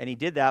people. And he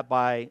did that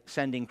by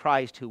sending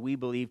Christ, who we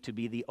believe to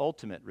be the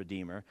ultimate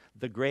Redeemer,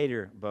 the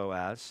greater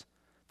Boaz,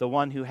 the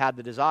one who had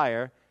the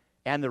desire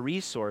and the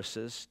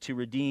resources to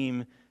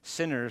redeem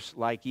sinners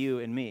like you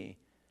and me.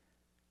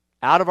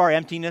 Out of our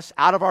emptiness,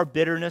 out of our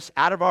bitterness,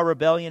 out of our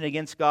rebellion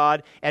against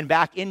God, and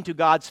back into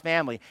God's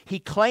family. He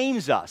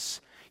claims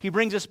us. He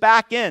brings us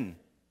back in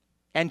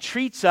and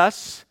treats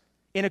us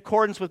in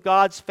accordance with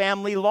God's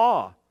family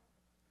law.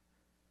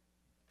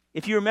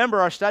 If you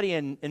remember our study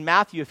in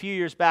Matthew a few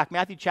years back,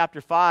 Matthew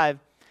chapter 5,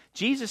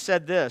 Jesus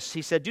said this.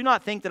 He said, Do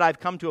not think that I've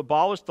come to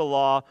abolish the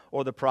law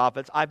or the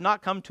prophets. I've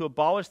not come to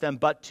abolish them,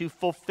 but to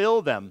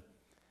fulfill them.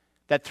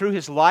 That through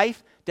his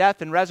life,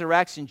 death, and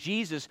resurrection,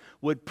 Jesus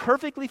would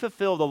perfectly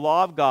fulfill the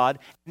law of God,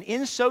 and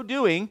in so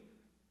doing,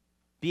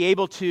 be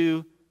able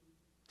to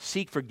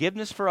seek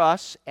forgiveness for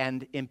us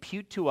and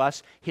impute to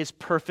us his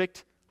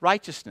perfect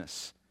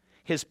righteousness,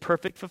 his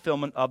perfect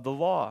fulfillment of the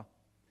law.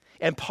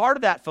 And part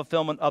of that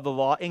fulfillment of the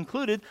law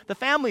included the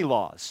family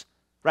laws.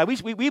 Right?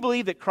 We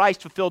believe that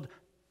Christ fulfilled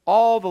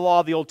all the law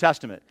of the Old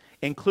Testament,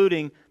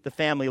 including the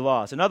family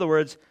laws. In other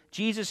words,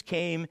 Jesus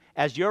came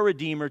as your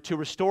Redeemer to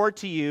restore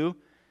to you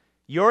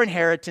your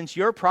inheritance,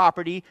 your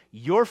property,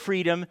 your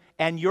freedom,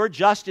 and your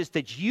justice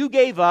that you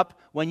gave up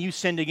when you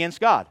sinned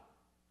against God.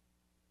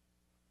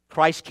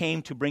 Christ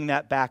came to bring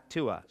that back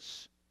to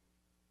us.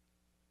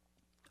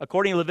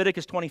 According to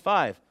Leviticus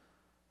 25,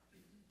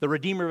 the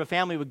redeemer of a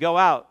family would go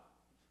out.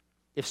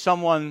 If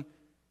someone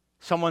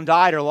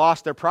died or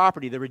lost their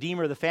property, the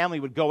redeemer of the family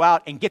would go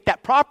out and get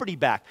that property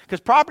back. Because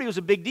property was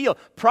a big deal.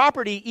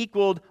 Property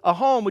equaled a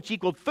home, which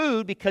equaled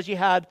food, because you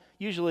had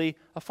usually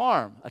a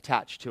farm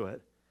attached to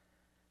it.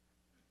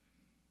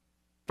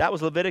 That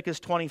was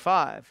Leviticus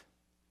 25.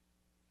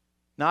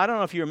 Now, I don't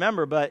know if you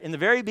remember, but in the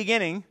very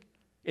beginning,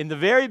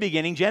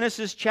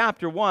 Genesis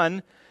chapter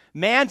 1,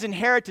 man's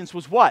inheritance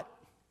was what?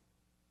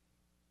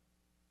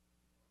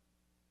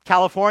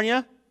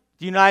 California?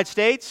 The United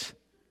States?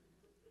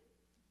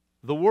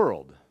 The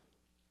world.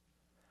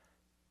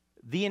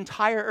 The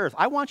entire earth.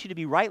 I want you to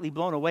be rightly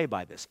blown away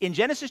by this. In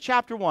Genesis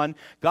chapter 1,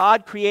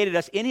 God created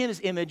us in His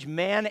image,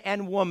 man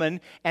and woman,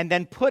 and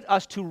then put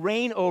us to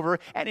reign over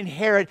and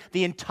inherit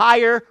the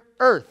entire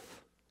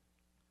earth.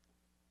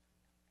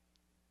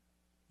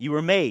 You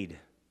were made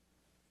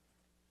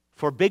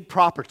for big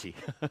property.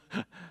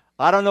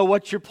 I don't know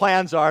what your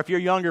plans are. If you're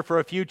younger, for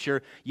a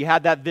future, you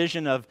had that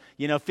vision of,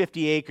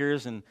 50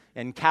 acres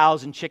and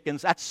cows and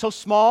chickens. That's so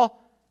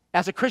small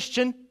as a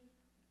Christian.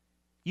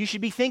 You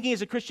should be thinking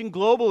as a Christian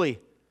globally. You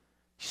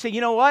say,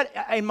 you know what?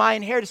 In my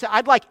inheritance,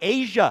 I'd like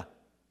Asia.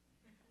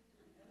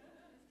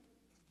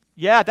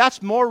 Yeah,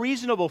 that's more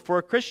reasonable for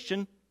a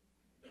Christian.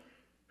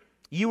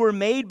 You were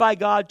made by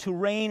God to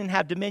reign and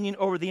have dominion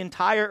over the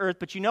entire earth.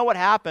 But you know what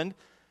happened?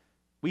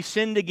 We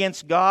sinned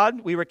against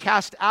God. We were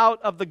cast out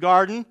of the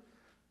garden.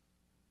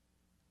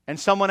 And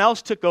someone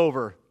else took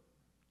over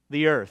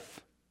the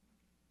earth.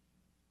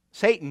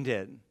 Satan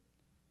did.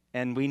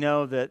 And we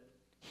know that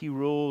he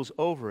rules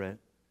over it.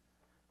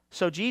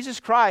 So Jesus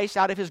Christ,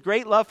 out of His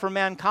great love for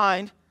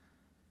mankind,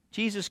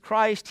 Jesus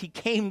Christ, He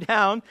came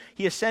down,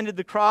 He ascended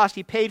the cross,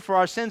 He paid for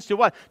our sins to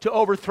what? To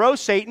overthrow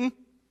Satan,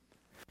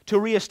 to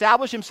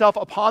reestablish Himself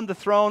upon the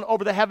throne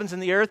over the heavens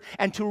and the earth,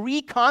 and to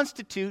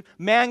reconstitute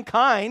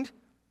mankind,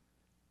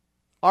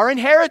 our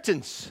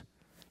inheritance,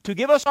 to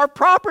give us our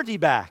property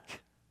back.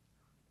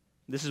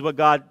 This is what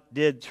God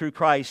did through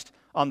Christ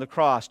on the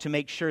cross, to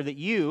make sure that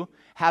you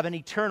have an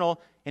eternal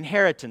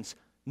inheritance,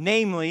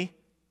 namely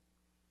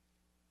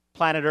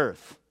planet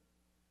Earth.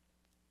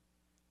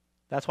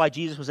 That's why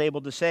Jesus was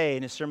able to say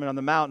in His Sermon on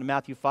the Mount in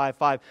Matthew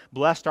 5:5,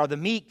 blessed are the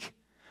meek,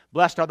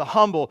 blessed are the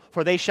humble,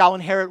 for they shall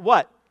inherit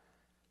what?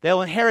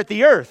 They'll inherit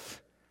the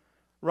earth,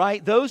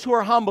 right? Those who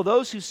are humble,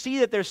 those who see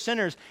that they're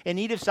sinners in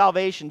need of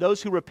salvation,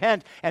 those who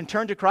repent and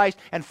turn to Christ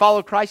and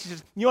follow Christ. He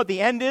says, you know what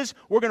the end is?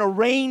 We're going to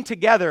reign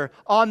together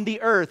on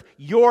the earth,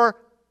 your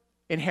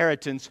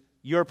inheritance,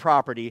 your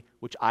property,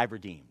 which I've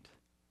redeemed.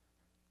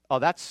 Oh,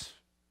 that's,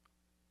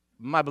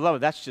 my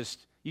beloved, that's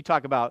just, you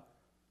talk about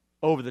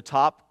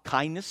over-the-top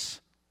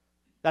kindness.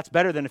 That's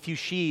better than a few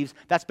sheaves.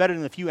 That's better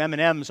than a few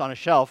M&Ms on a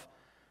shelf.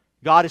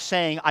 God is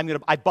saying,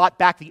 I bought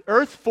back the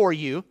earth for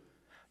you.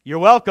 You're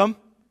welcome.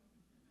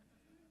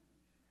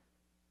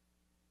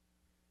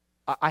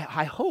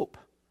 I hope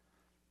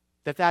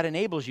that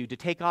enables you to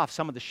take off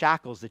some of the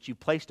shackles that you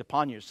placed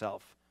upon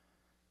yourself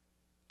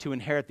to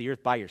inherit the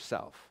earth by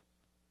yourself,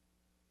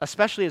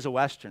 especially as a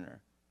Westerner.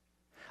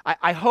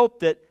 I hope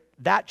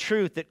that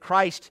truth that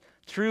Christ,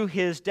 through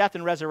His death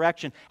and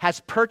resurrection,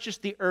 has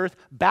purchased the earth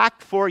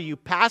back for you,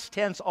 past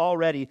tense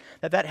already,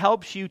 that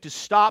helps you to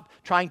stop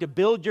trying to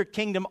build your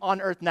kingdom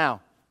on earth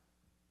now.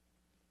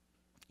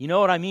 You know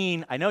what I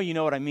mean? I know you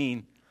know what I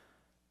mean.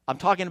 I'm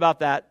talking about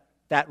that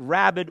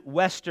rabid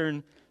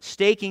Western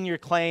staking your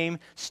claim,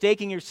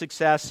 staking your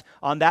success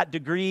on that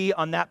degree,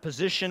 on that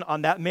position,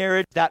 on that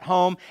marriage, that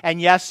home, and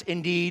yes,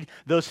 indeed,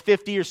 those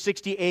 50 or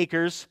 60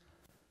 acres.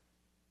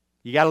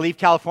 You got to leave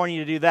California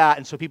to do that,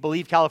 and so people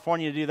leave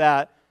California to do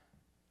that.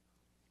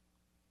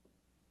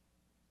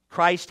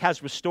 Christ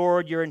has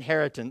restored your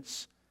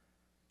inheritance.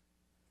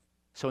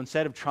 So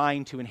instead of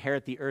trying to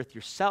inherit the earth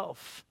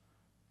yourself,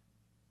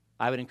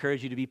 I would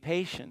encourage you to be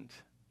patient.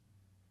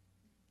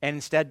 And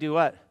instead do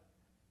what?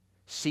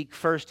 Seek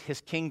first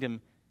His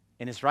kingdom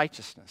and His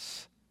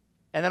righteousness.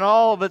 And then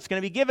all of it's going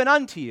to be given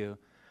unto you.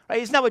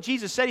 Right? Isn't that what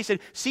Jesus said? He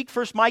said, seek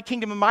first my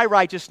kingdom and my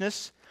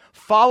righteousness.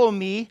 Follow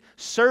me,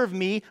 serve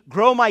me,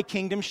 grow my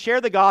kingdom,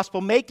 share the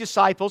gospel, make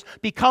disciples,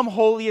 become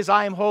holy as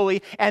I am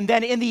holy. And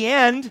then in the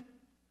end,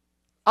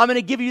 I'm going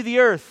to give you the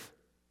earth.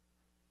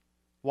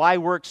 Why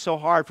work so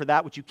hard for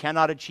that which you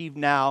cannot achieve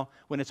now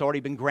when it's already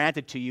been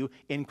granted to you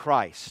in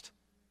Christ?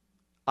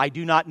 I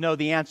do not know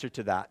the answer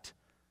to that,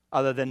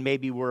 other than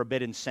maybe we're a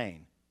bit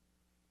insane.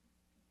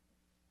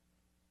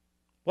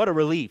 What a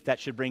relief that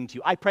should bring to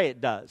you. I pray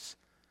it does.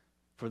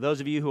 For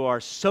those of you who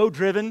are so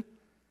driven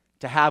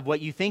to have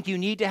what you think you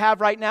need to have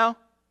right now,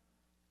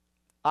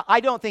 I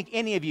don't think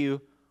any of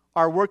you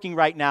are working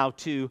right now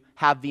to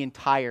have the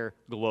entire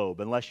globe,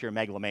 unless you're a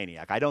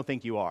megalomaniac. I don't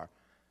think you are.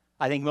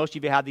 I think most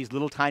of you have these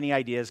little tiny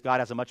ideas. God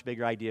has a much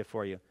bigger idea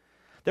for you.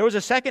 There was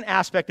a second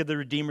aspect of the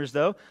redeemers,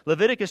 though.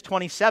 Leviticus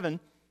 27,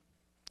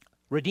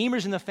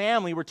 redeemers in the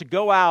family were to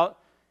go out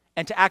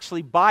and to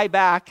actually buy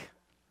back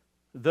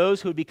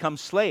those who had become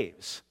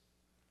slaves,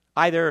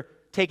 either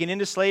taken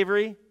into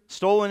slavery,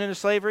 stolen into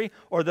slavery,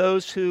 or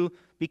those who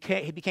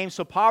became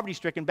so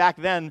poverty-stricken. Back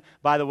then,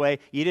 by the way,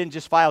 you didn't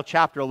just file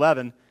Chapter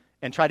 11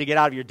 and try to get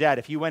out of your debt.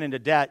 If you went into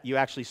debt, you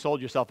actually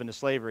sold yourself into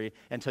slavery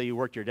until you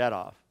worked your debt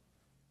off.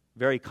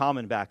 Very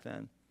common back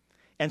then.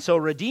 And so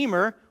a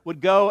redeemer would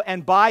go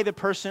and buy the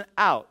person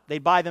out.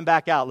 They'd buy them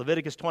back out.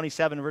 Leviticus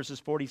 27, verses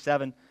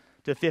 47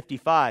 to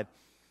 55.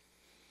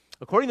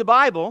 According to the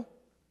Bible,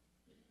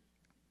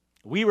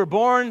 we were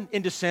born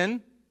into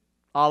sin,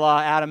 a la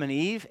Adam and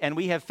Eve, and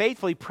we have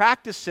faithfully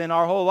practiced sin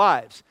our whole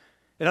lives.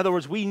 In other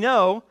words, we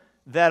know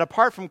that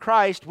apart from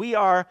Christ, we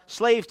are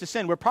slaves to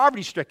sin. We're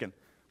poverty-stricken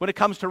when it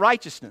comes to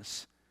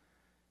righteousness.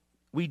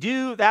 We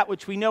do that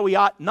which we know we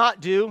ought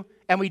not do,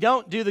 and we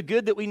don't do the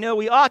good that we know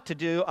we ought to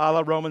do, a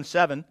la Romans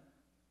 7.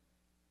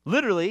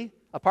 Literally,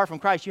 apart from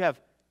Christ, you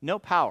have no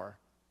power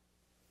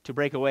to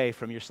break away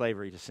from your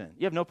slavery to sin.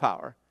 You have no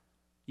power.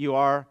 You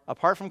are,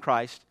 apart from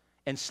Christ,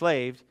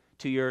 enslaved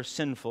to your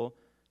sinful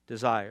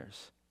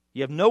desires.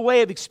 You have no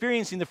way of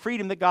experiencing the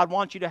freedom that God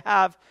wants you to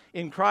have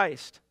in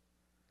Christ.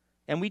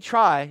 And we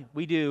try,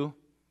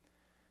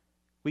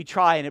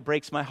 and it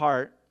breaks my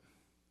heart.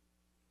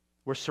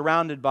 We're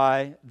surrounded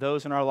by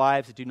those in our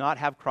lives that do not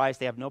have Christ.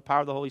 They have no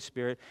power of the Holy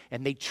Spirit,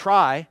 and they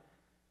try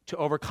to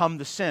overcome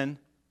the sin,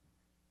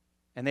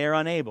 and they are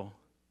unable.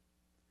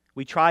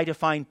 We try to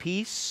find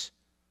peace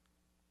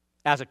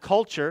as a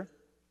culture,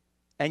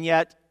 and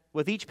yet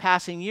with each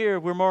passing year,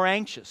 we're more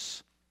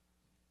anxious.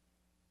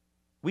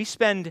 We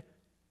spend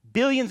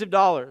billions of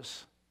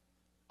dollars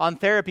on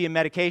therapy and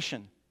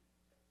medication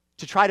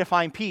to try to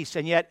find peace,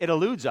 and yet it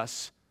eludes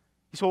us.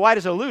 You say, well, why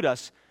does it elude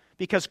us?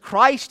 Because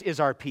Christ is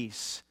our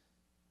peace.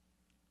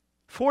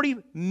 40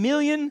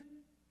 million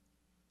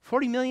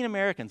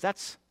Americans,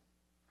 that's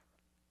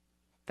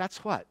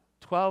what?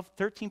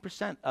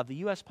 13% of the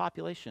U.S.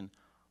 population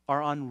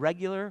are on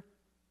regular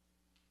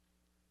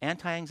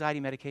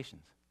anti-anxiety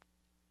medications.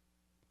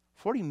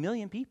 40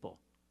 million people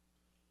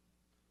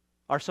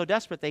are so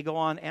desperate they go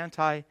on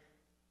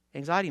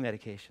anti-anxiety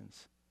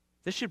medications.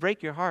 This should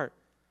break your heart.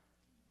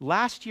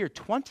 Last year,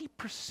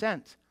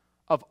 20%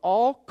 of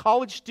all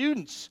college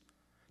students,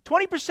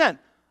 20%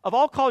 of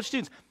all college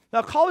students.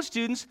 Now, college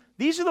students,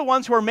 these are the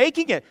ones who are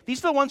making it. These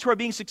are the ones who are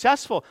being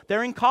successful.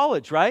 They're in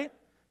college, right?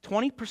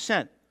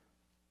 20%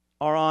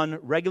 are on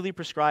regularly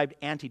prescribed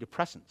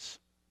antidepressants.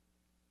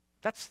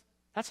 That's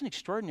an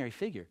extraordinary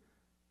figure.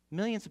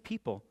 Millions of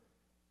people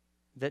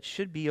that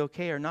should be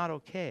okay are not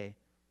okay.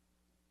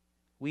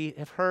 We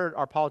have heard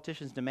our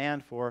politicians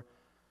demand for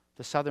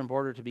the southern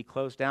border to be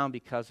closed down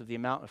because of the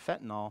amount of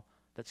fentanyl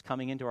that's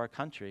coming into our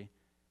country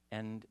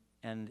and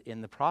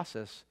in the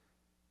process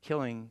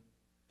killing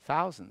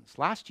thousands.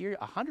 Last year,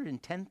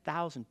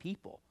 110,000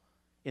 people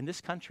in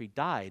this country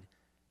died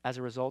as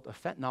a result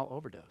of fentanyl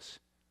overdose.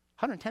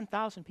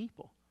 110,000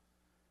 people.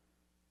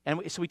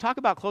 And so we talk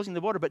about closing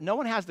the border, but no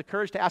one has the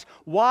courage to ask,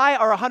 why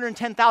are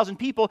 110,000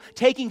 people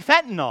taking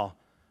fentanyl?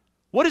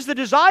 What is the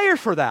desire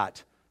for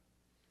that?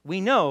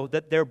 We know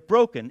that they're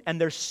broken and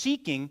they're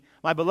seeking,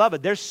 my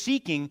beloved, they're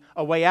seeking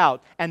a way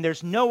out, and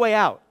there's no way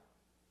out.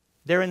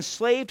 They're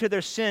enslaved to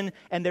their sin,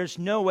 and there's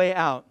no way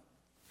out.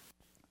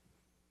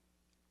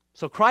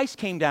 So Christ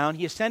came down,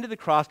 He ascended the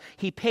cross,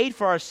 He paid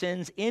for our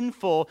sins in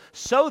full,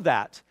 so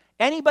that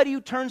anybody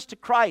who turns to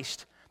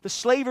Christ, the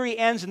slavery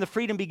ends and the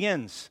freedom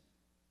begins.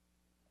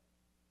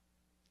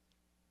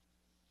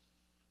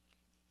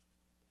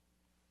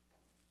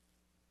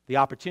 The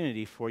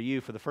opportunity for you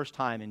for the first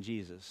time in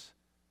Jesus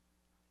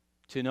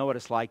to know what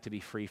it's like to be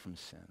free from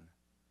sin.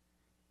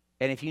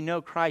 And if you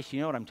know Christ,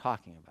 you know what I'm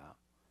talking about.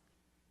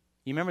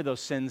 You remember those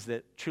sins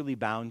that truly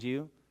bound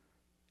you,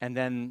 and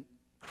then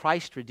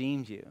Christ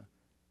redeemed you,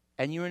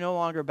 and you were no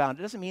longer bound.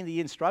 It doesn't mean that you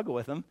didn't struggle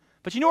with them,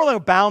 but you're no longer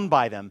bound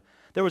by them.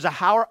 There was a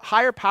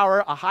higher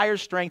power, a higher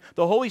strength,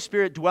 the Holy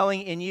Spirit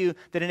dwelling in you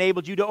that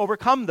enabled you to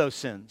overcome those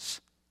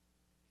sins.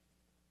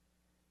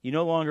 You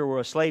no longer were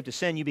a slave to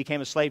sin. You became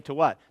a slave to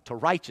what? To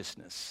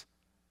righteousness.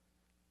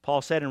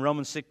 Paul said in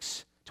Romans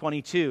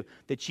 6:22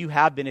 that you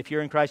have been, if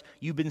you're in Christ,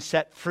 you've been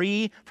set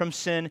free from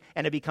sin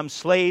and have become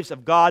slaves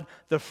of God.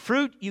 The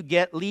fruit you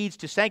get leads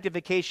to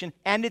sanctification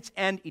and its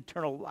end,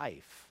 eternal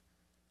life.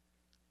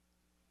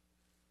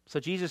 So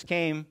Jesus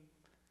came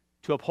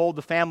to uphold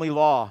the family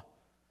law,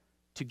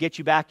 to get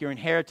you back your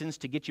inheritance,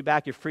 to get you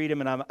back your freedom,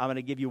 and I'm going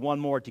to give you one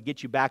more, to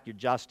get you back your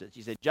justice.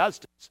 He said,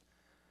 justice.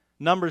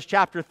 Numbers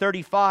chapter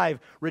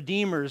 35,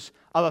 redeemers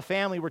of a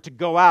family were to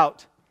go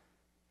out,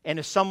 and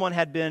if someone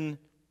had been,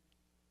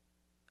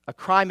 a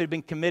crime had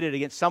been committed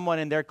against someone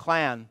in their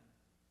clan,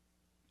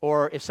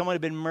 or if someone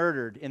had been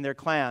murdered in their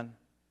clan,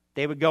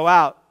 they would go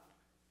out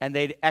and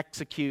they'd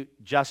execute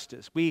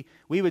justice. We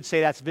would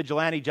say that's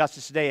vigilante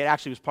justice today. It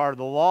actually was part of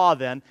the law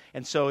then,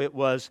 and so it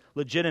was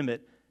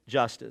legitimate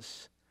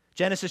justice.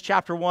 Genesis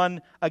chapter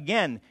 1,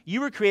 again,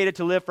 you were created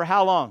to live for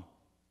how long?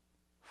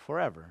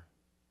 Forever.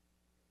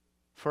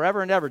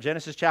 Forever and ever.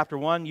 Genesis chapter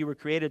 1, you were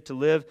created to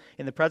live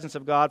in the presence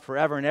of God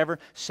forever and ever.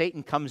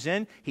 Satan comes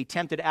in. He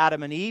tempted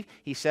Adam and Eve.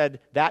 He said,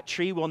 that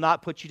tree will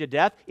not put you to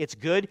death. It's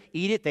good.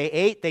 Eat it. They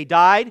ate. They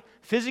died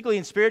physically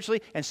and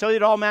spiritually, and so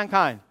did all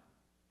mankind.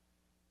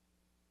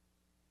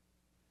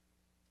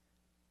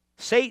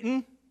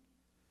 Satan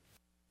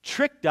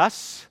tricked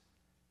us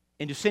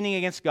into sinning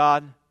against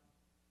God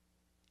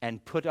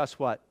and put us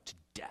what? To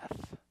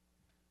death.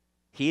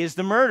 He is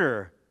the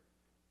murderer.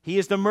 He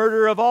is the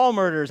murderer of all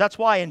murderers. That's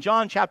why in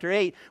John chapter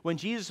 8, when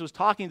Jesus was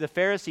talking to the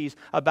Pharisees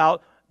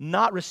about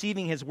not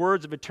receiving his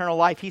words of eternal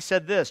life, he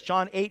said this,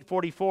 John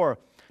 8:44,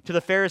 to the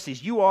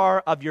Pharisees, you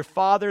are of your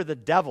father the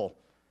devil,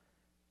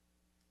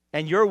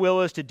 and your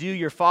will is to do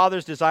your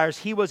father's desires.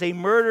 He was a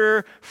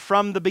murderer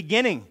from the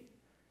beginning.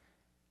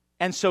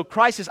 And so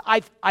Christ says,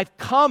 I've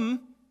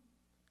come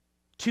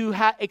to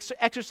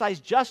exercise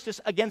justice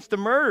against the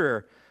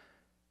murderer.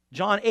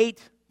 John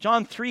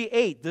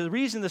 3:8, the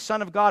reason the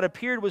Son of God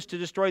appeared was to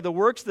destroy the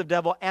works of the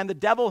devil and the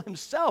devil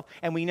himself.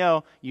 And we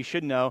know, you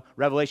should know,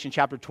 Revelation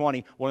chapter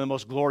 20, one of the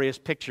most glorious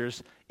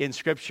pictures in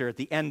Scripture. At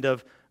the end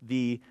of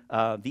the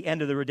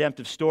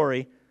redemptive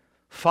story,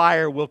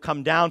 fire will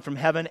come down from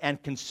heaven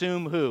and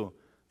consume who?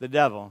 The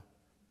devil.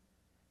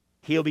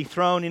 He'll be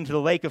thrown into the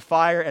lake of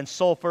fire and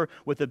sulfur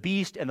with the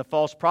beast and the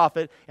false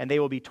prophet, and they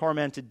will be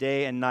tormented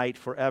day and night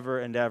forever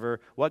and ever.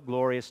 What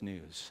glorious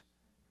news!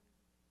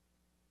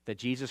 That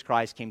Jesus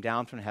Christ came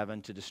down from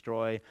heaven to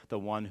destroy the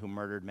one who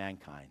murdered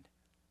mankind.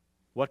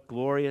 What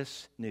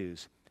glorious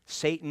news.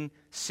 Satan,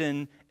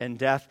 sin, and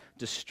death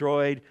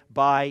destroyed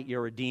by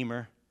your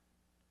Redeemer,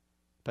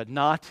 but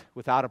not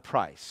without a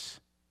price.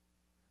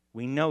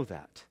 We know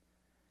that.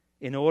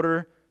 In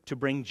order to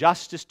bring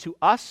justice to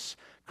us,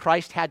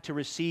 Christ had to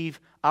receive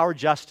our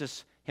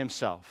justice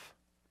himself.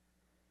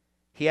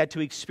 He had to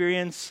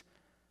experience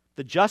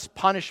the just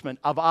punishment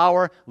of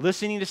our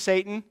listening to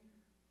Satan,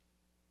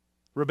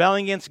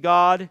 rebelling against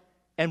God,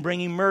 and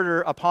bringing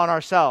murder upon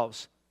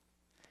ourselves.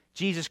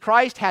 Jesus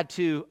Christ had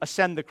to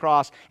ascend the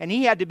cross, and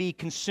he had to be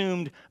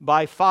consumed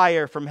by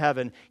fire from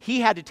heaven.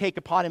 He had to take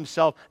upon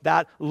himself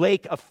that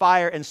lake of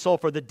fire and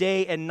sulfur, the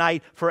day and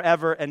night,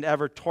 forever and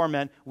ever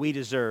torment we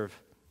deserve.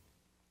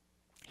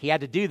 He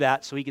had to do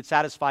that so he could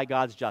satisfy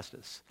God's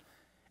justice.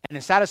 And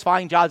in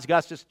satisfying God's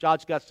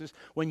justice,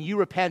 when you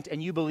repent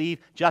and you believe,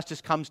 justice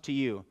comes to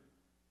you.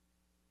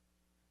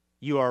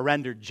 You are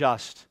rendered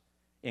just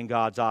in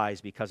God's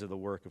eyes because of the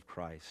work of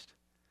Christ.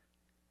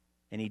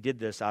 And he did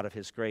this out of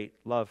his great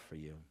love for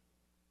you.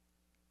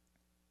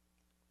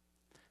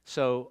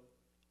 So,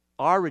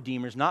 our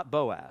Redeemer is not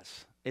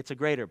Boaz. It's a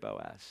greater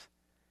Boaz.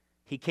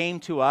 He came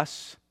to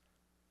us.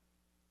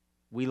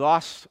 We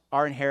lost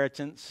our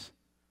inheritance.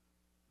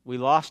 We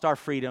lost our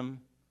freedom.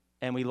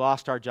 And we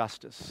lost our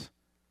justice.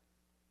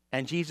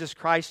 And Jesus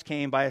Christ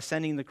came by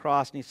ascending the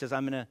cross, and he says,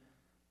 I'm going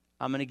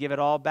to give it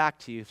all back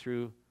to you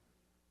through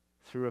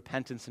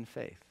repentance and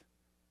faith.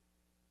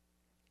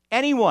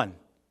 Anyone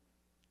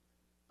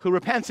who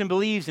repents and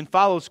believes and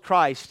follows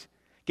Christ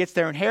gets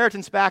their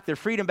inheritance back, their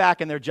freedom back,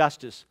 and their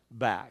justice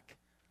back.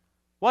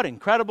 What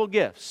incredible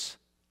gifts.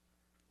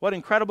 What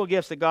incredible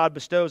gifts that God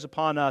bestows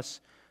upon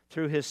us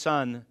through his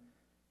Son,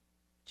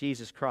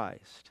 Jesus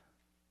Christ.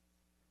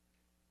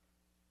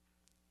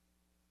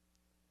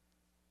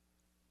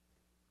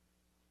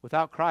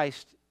 Without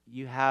Christ,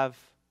 you have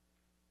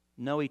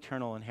no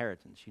eternal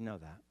inheritance. You know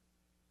that.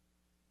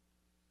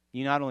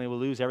 You not only will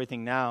lose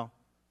everything now,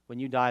 when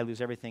you die,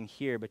 lose everything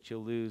here, but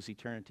you'll lose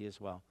eternity as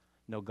well.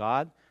 No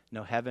God,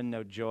 no heaven,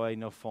 no joy,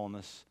 no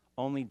fullness,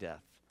 only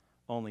death,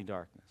 only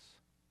darkness.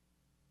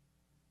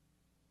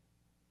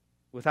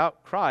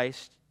 Without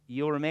Christ,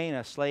 you'll remain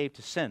a slave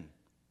to sin.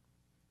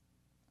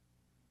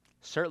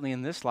 Certainly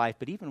in this life,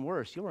 but even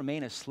worse, you'll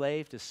remain a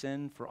slave to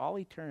sin for all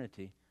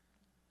eternity.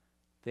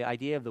 The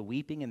idea of the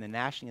weeping and the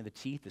gnashing of the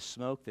teeth, the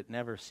smoke that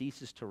never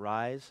ceases to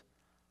rise.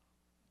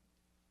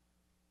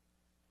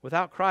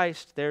 Without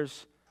Christ,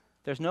 there's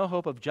no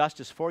hope of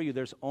justice for you.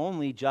 There's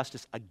only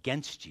justice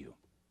against you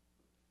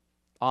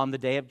on the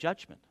day of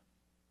judgment.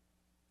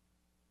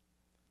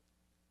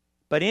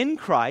 But in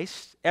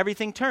Christ,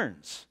 everything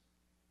turns.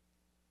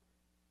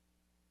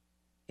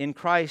 In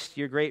Christ,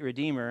 your great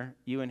Redeemer,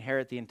 you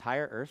inherit the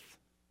entire earth.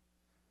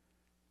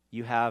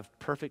 You have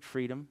perfect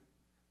freedom.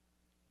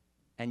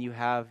 And you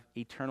have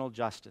eternal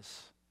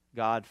justice.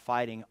 God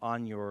fighting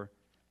on your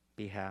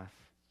behalf.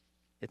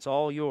 It's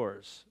all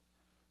yours.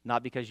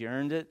 Not because you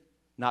earned it,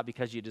 not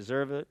because you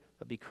deserve it,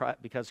 but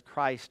because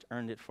Christ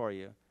earned it for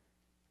you.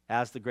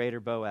 As the greater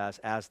Boaz,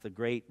 as the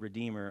great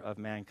Redeemer of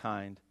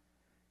mankind.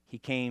 He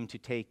came to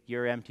take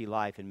your empty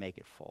life and make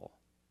it full.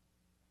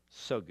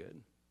 So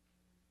good.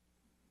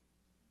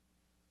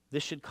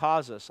 This should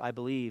cause us, I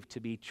believe, to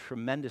be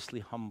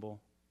tremendously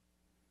humble.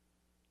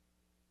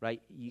 Right?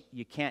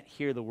 You can't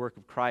hear the work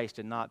of Christ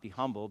and not be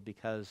humbled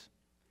because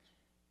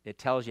it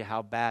tells you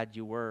how bad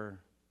you were,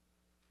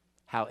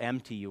 how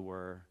empty you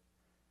were.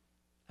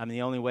 I mean,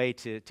 the only way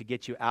to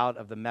get you out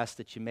of the mess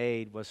that you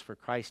made was for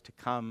Christ to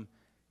come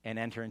and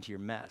enter into your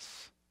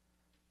mess.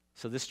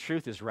 So this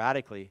truth is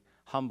radically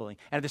humbling.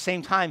 And at the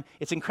same time,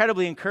 it's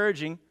incredibly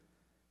encouraging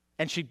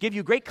and should give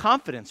you great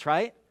confidence,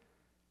 right?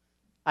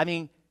 I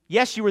mean,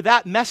 yes, you were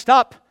that messed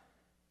up,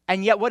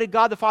 and yet what did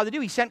God the Father do?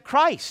 He sent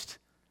Christ.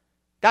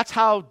 That's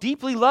how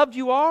deeply loved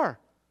you are.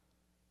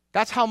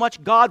 That's how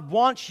much God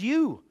wants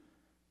you.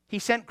 He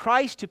sent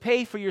Christ to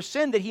pay for your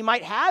sin that he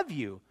might have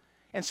you.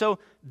 And so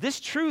this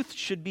truth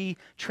should be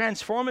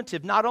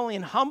transformative, not only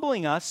in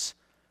humbling us,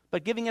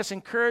 but giving us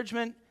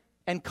encouragement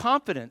and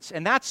confidence.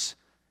 And that's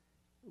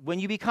when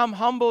you become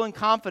humble and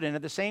confident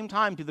at the same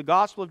time through the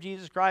gospel of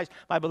Jesus Christ,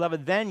 my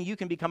beloved, then you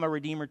can become a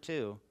redeemer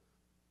too.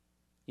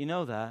 You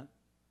know that.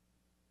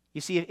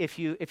 You see, if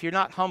you're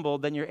not humble,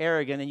 then you're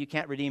arrogant and you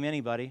can't redeem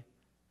anybody.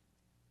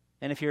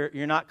 And if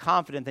you're not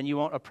confident, then you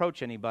won't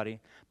approach anybody.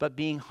 But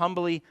being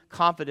humbly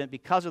confident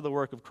because of the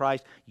work of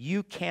Christ,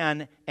 you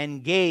can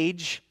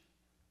engage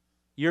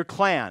your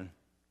clan.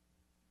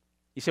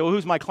 You say, well,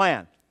 who's my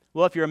clan?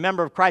 Well, if you're a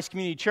member of Christ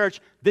Community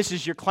Church, this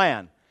is your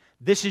clan.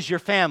 This is your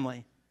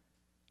family.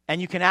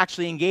 And you can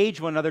actually engage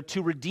one another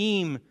to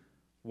redeem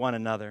one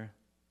another.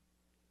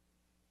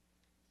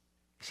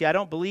 See, I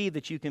don't believe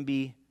that you can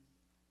be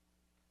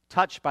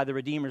touched by the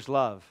Redeemer's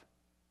love.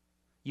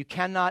 You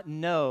cannot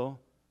know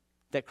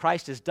that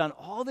Christ has done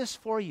all this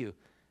for you,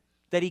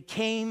 that he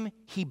came,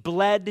 he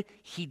bled,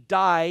 he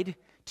died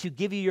to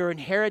give you your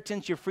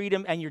inheritance, your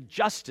freedom, and your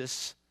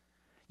justice.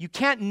 You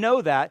can't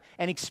know that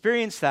and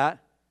experience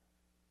that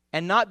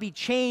and not be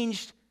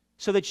changed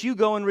so that you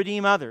go and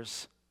redeem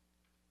others.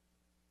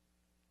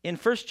 In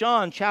 1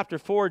 John chapter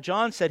 4,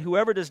 John said,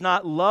 whoever does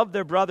not love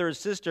their brother or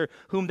sister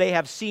whom they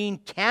have seen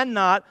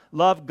cannot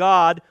love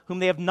God whom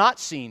they have not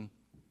seen.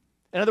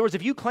 In other words,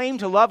 if you claim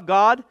to love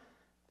God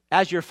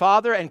as your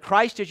Father and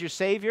Christ as your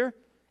Savior,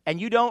 and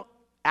you don't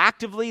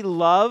actively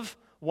love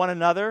one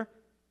another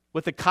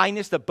with the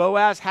kindness that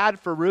Boaz had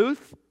for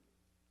Ruth,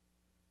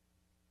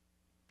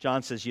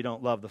 John says you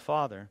don't love the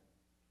Father.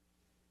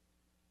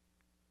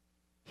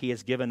 He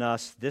has given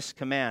us this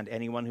command.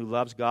 Anyone who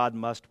loves God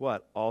must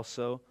what?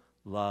 Also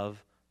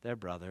love their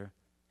brother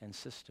and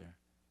sister.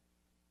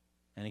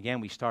 And again,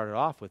 we started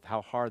off with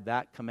how hard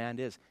that command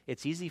is.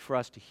 It's easy for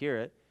us to hear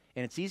it,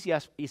 and it's easy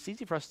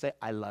for us to say,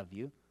 I love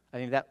you. I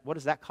mean, what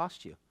does that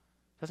cost you?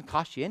 It doesn't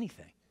cost you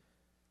anything.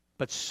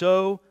 But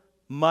so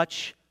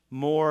much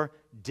more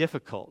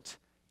difficult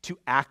to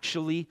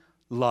actually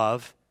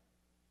love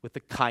with the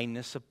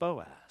kindness of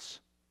Boaz.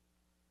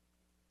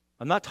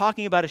 I'm not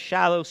talking about a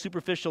shallow,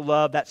 superficial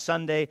love, that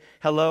Sunday,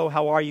 hello,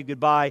 how are you,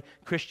 goodbye,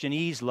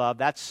 Christianese love.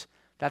 That's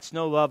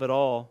no love at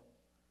all.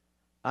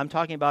 I'm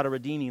talking about a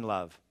redeeming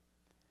love.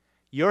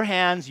 Your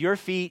hands, your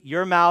feet,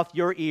 your mouth,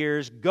 your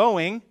ears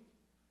going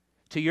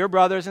to your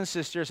brothers and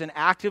sisters and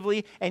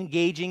actively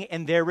engaging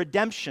in their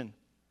redemption.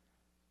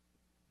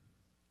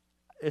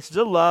 It's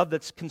a love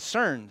that's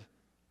concerned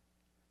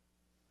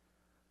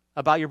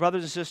about your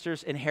brothers and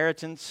sisters'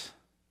 inheritance,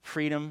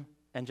 freedom,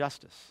 and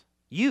justice.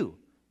 You,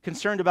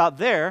 concerned about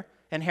their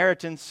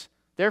inheritance,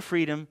 their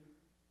freedom,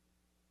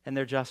 and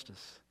their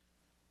justice.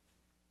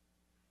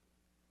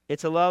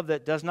 It's a love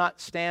that does not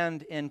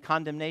stand in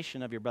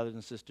condemnation of your brothers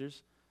and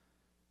sisters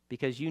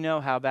because you know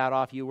how bad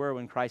off you were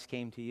when Christ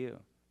came to you.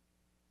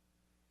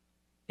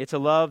 It's a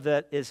love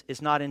that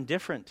is not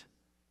indifferent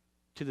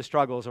to the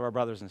struggles of our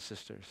brothers and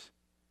sisters.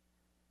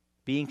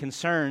 Being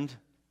concerned,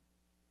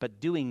 but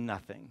doing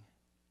nothing.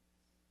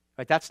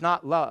 Right? That's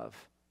not love.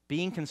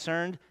 Being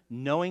concerned,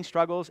 knowing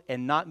struggles,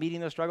 and not meeting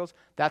those struggles,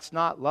 that's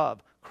not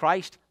love.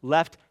 Christ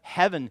left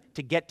heaven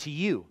to get to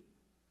you.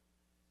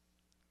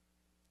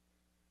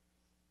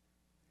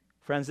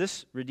 Friends,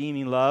 this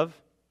redeeming love,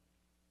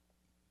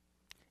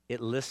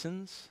 it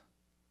listens,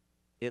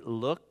 it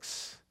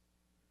looks,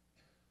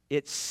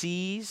 it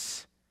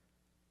sees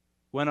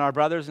when our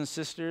brothers and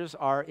sisters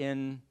are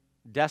in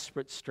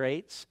desperate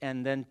straits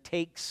and then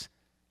takes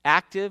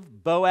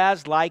active,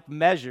 Boaz-like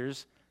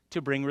measures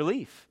to bring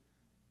relief,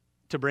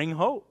 to bring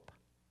hope.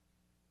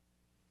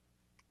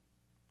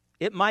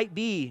 It might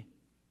be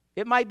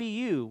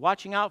you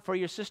watching out for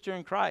your sister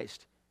in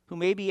Christ who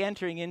may be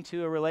entering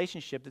into a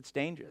relationship that's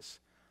dangerous.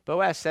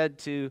 Boaz said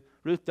to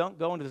Ruth, don't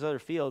go into those other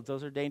fields.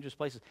 Those are dangerous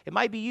places. It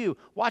might be you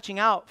watching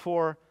out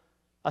for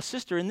a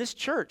sister in this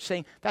church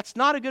saying, that's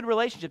not a good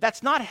relationship.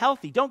 That's not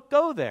healthy. Don't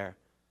go there.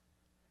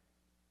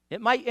 It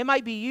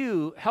might be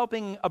you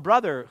helping a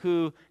brother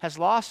who has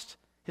lost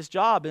his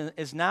job and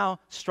is now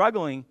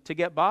struggling to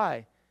get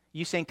by.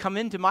 You saying, come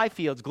into my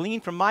fields, glean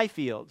from my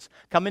fields.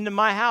 Come into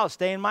my house,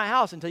 stay in my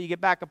house until you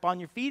get back up on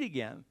your feet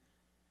again.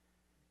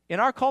 In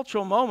our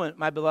cultural moment,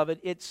 my beloved,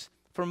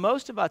 for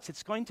most of us,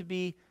 it's going to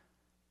be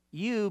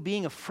you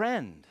being a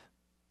friend,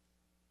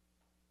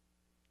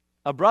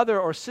 a brother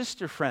or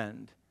sister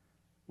friend,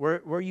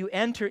 where you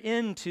enter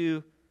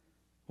into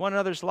one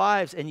another's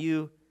lives and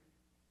you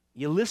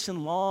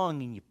listen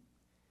long and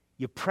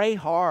you pray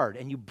hard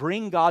and you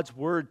bring God's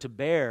word to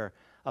bear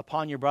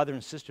upon your brother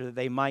and sister that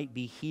they might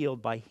be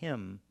healed by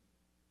him.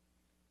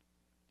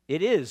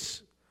 It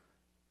is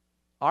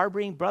our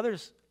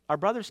brother's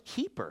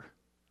keeper.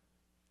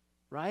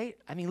 Right?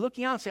 I mean,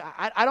 looking out and saying,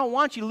 I don't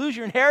want you to lose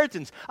your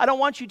inheritance. I don't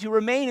want you to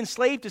remain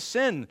enslaved to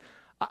sin.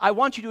 I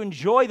want you to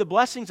enjoy the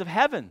blessings of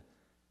heaven.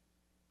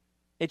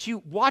 It's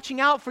you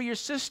watching out for your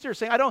sister,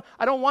 saying, I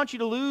don't want you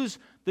to lose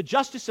the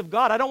justice of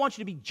God. I don't want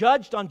you to be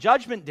judged on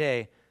Judgment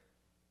Day.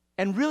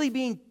 And really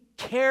being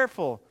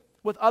careful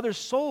with other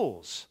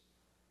souls.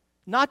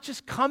 Not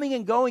just coming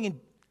and going and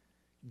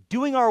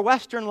doing our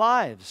Western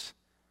lives.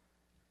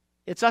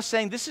 It's us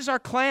saying, this is our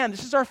clan,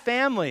 this is our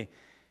family.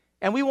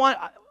 And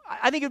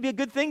I think it would be a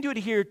good thing to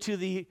adhere to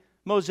the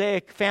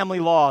Mosaic family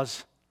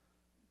laws.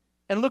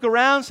 And look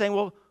around saying,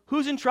 well,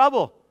 who's in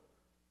trouble?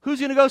 Who's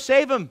going to go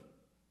save them?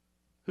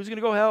 Who's going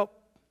to go help?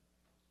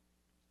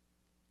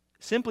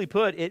 Simply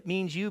put, it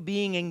means you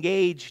being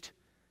engaged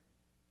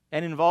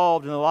and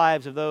involved in the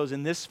lives of those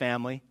in this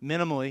family,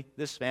 minimally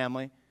this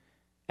family,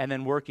 and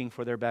then working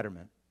for their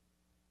betterment.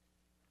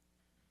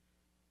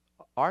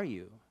 Are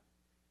you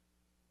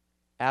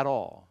at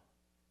all?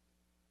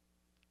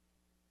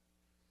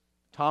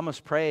 Thomas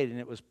prayed and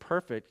it was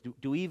perfect.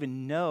 Do we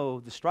even know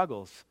the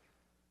struggles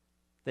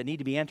that need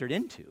to be entered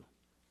into?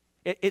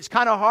 It's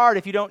kind of hard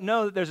if you don't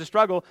know that there's a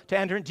struggle to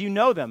enter into. Do you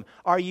know them?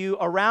 Are you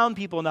around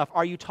people enough?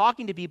 Are you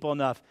talking to people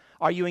enough?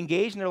 Are you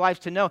engaged in their lives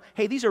to know,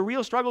 hey, these are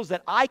real struggles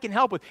that I can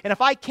help with. And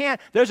if I can't,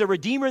 there's a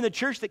Redeemer in the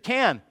church that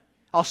can.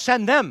 I'll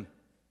send them.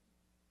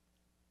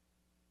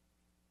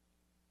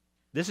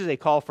 This is a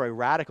call for a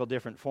radical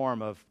different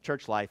form of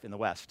church life in the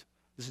West.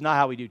 This is not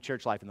how we do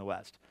church life in the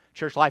West.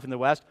 Church life in the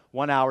West,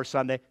 1 hour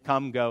Sunday,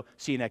 come, go,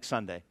 see you next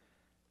Sunday.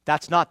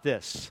 That's not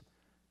this.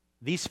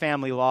 These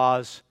family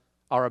laws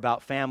are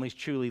about families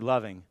truly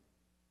loving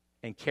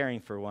and caring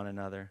for one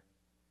another.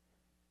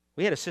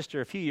 We had a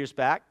sister a few years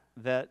back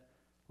that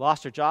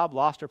lost her job,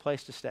 lost her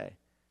place to stay.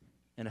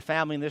 And a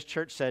family in this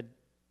church said,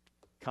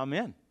 come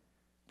in.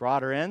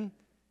 Brought her in.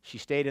 She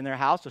stayed in their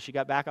house till she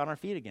got back on her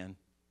feet again.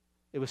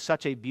 It was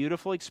such a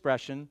beautiful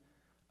expression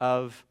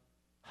of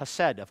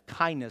hesed, of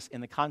kindness in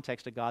the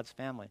context of God's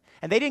family.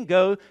 And they didn't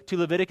go to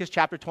Leviticus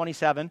chapter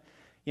 27,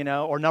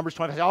 or Numbers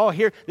 25. Oh,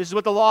 here, this is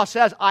what the law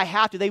says. I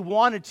have to. They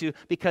wanted to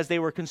because they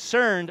were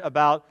concerned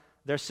about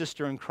their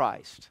sister in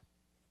Christ.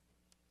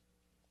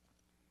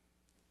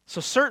 So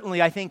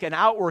certainly, I think an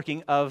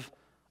outworking of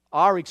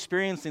our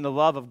experiencing the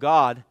love of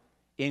God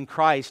in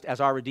Christ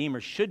as our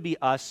Redeemer should be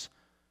us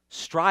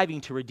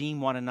striving to redeem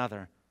one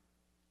another.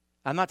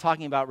 I'm not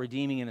talking about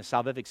redeeming in a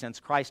salvific sense.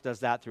 Christ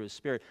does that through His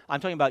Spirit.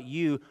 I'm talking about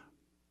you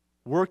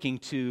working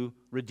to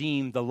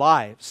redeem the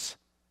lives,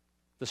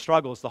 the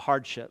struggles, the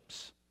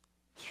hardships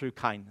through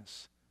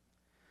kindness.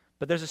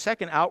 But there's a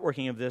second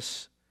outworking of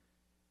this,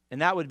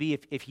 and that would be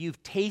if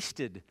you've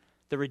tasted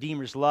the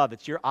Redeemer's love,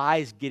 it's your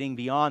eyes getting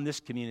beyond this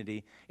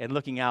community and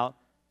looking out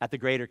at the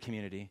greater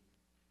community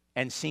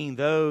and seeing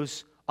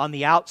those on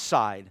the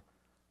outside,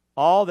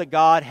 all that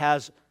God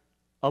has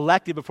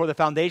elected before the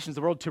foundations of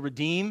the world to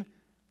redeem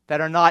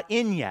that are not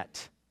in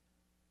yet.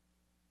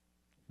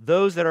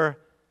 Those that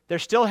they're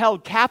still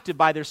held captive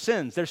by their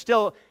sins. They're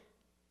still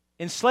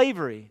in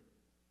slavery.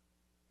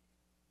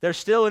 They're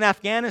still in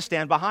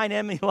Afghanistan behind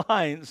enemy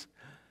lines.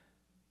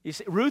 You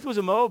see, Ruth was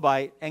a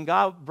Moabite, and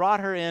God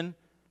brought her in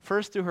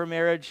first through her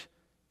marriage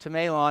to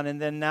Mahlon,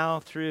 and then now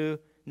through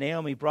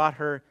Naomi brought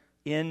her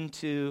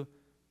into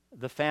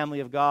the family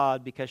of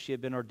God because she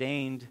had been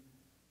ordained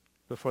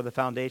before the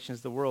foundations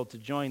of the world to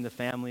join the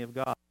family of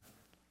God.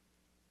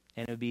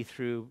 And it would be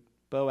through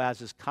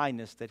Boaz's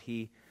kindness that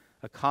he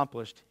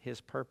accomplished his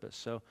purpose.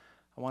 So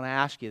I want to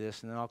ask you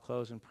this, and then I'll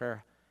close in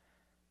prayer.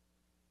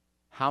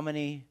 How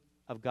many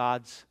of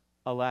God's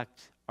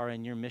elect are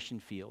in your mission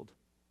field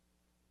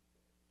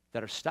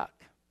that are stuck?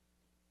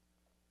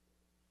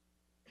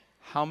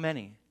 How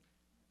many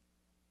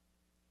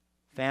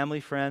family,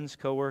 friends,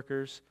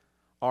 coworkers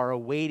are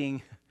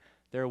awaiting,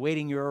 they're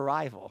awaiting your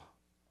arrival?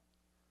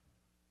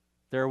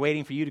 They're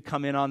waiting for you to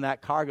come in on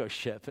that cargo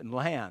ship and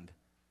land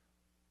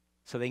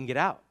so they can get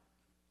out.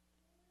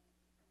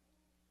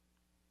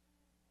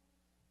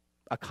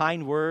 A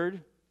kind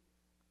word,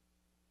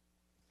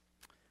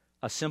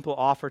 a simple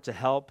offer to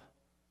help,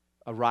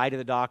 a ride to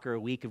the dock or a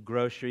week of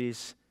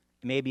groceries,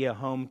 maybe a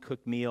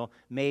home-cooked meal,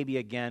 maybe,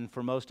 again,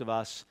 for most of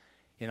us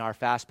in our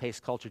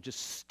fast-paced culture, just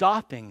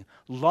stopping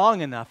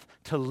long enough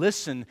to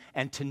listen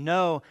and to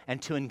know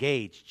and to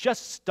engage.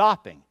 Just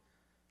stopping.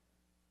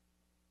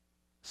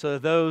 So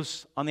that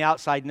those on the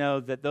outside know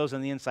that those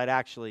on the inside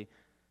actually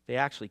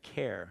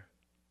care.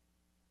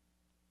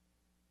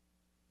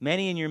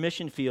 Many in your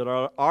mission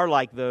field are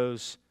like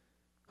those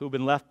who've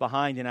been left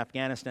behind in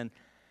Afghanistan.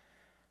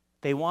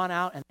 They want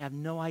out and have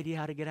no idea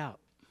how to get out.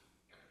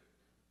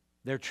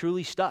 They're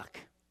truly stuck.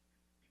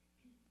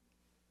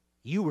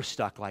 You were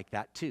stuck like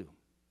that too.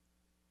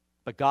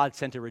 But God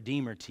sent a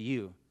Redeemer to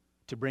you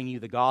to bring you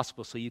the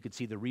gospel so you could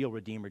see the real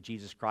Redeemer,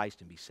 Jesus Christ,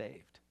 and be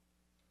saved.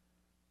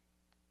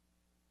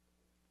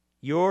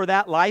 You're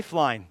that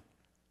lifeline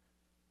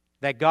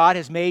that God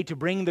has made to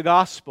bring the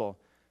gospel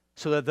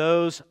so that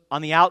those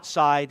on the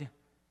outside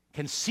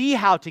can see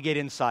how to get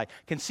inside,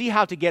 can see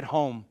how to get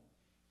home.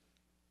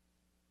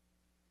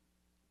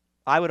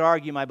 I would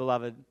argue, my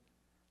beloved,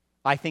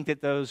 I think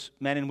that those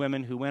men and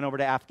women who went over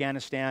to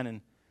Afghanistan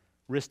and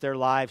risked their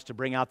lives to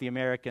bring out the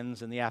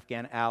Americans and the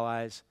Afghan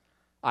allies,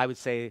 I would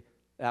say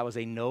that was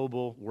a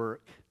noble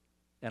work,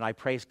 and I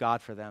praise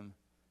God for them.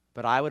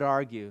 But I would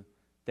argue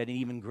that an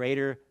even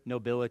greater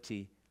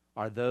nobility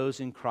are those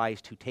in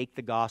Christ who take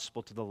the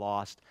gospel to the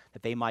lost,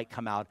 that they might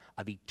come out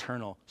of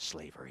eternal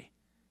slavery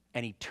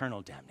and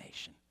eternal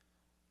damnation.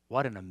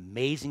 What an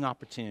amazing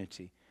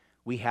opportunity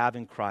we have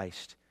in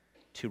Christ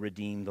to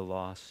redeem the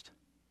lost.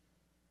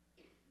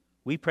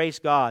 We praise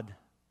God.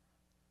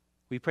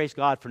 We praise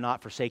God for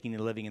not forsaking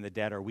the living and the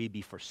dead, or we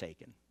be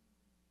forsaken.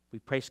 We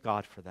praise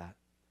God for that.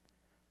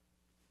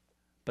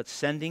 But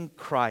sending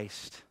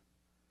Christ,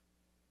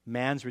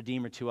 man's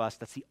Redeemer, to us,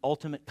 that's the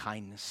ultimate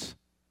kindness.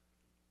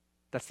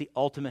 That's the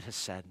ultimate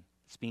hesed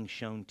that's being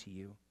shown to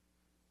you.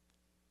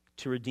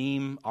 To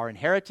redeem our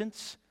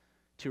inheritance,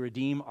 to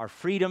redeem our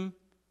freedom,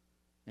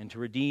 and to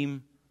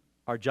redeem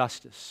our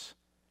justice.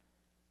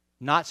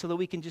 Not so that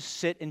we can just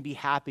sit and be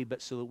happy,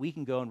 but so that we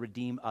can go and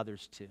redeem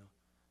others too.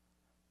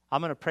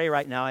 I'm going to pray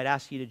right now. I'd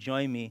ask you to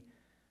join me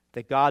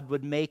that God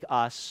would make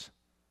us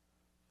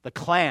the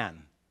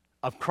clan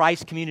of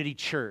Christ Community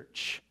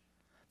Church,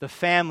 the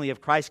family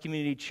of Christ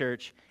Community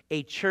Church,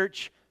 a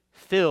church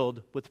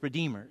filled with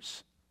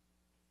redeemers,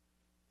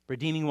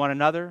 redeeming one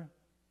another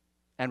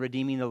and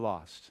redeeming the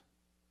lost.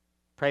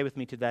 Pray with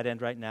me to that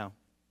end right now.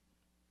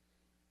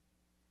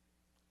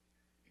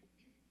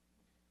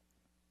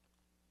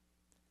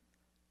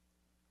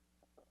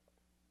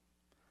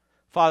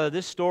 Father,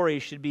 this story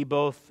should be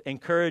both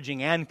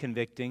encouraging and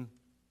convicting.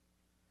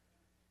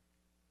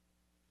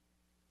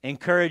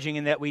 Encouraging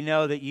in that we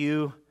know that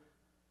you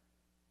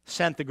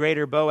sent the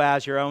greater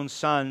Boaz, your own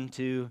son,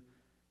 to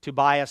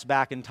buy us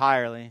back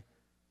entirely,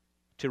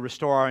 to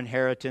restore our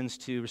inheritance,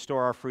 to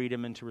restore our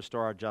freedom, and to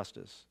restore our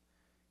justice.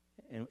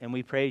 And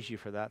we praise you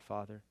for that,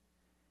 Father.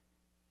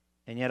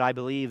 And yet I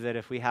believe that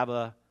if we have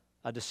a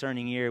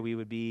discerning ear, we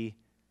would be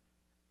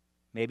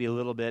maybe a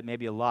little bit,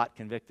 maybe a lot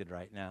convicted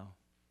right now.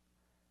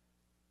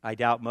 I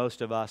doubt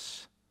most of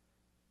us,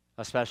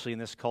 especially in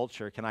this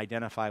culture, can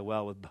identify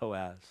well with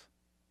Boaz.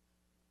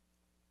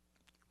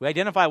 We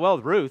identify well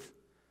with Ruth.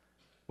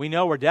 We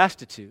know we're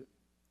destitute,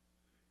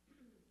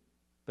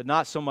 but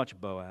not so much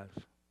Boaz.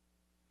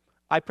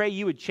 I pray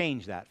you would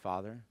change that,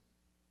 Father.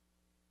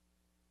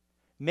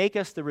 Make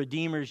us the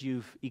redeemers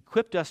you've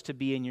equipped us to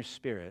be in your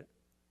Spirit.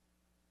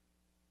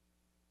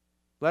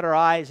 Let our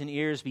eyes and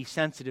ears be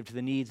sensitive to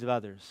the needs of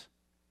others,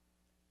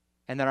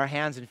 and that our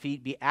hands and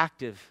feet be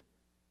active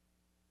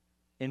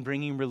in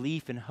bringing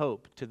relief and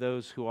hope to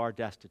those who are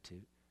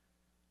destitute.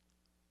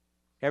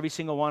 Every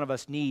single one of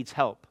us needs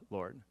help,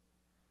 Lord.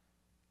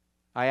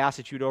 I ask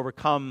that you'd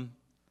overcome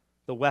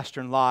the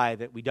Western lie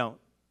that we don't.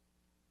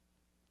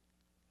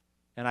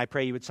 And I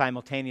pray you would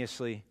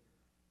simultaneously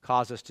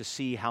cause us to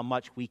see how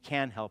much we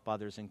can help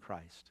others in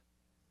Christ.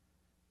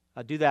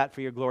 Do that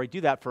for your glory.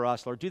 Do that for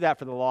us, Lord. Do that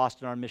for the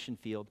lost in our mission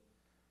field.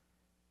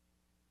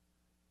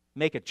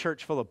 Make a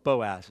church full of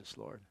Boazes,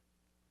 Lord.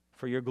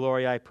 For your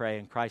glory, I pray,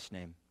 in Christ's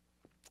name.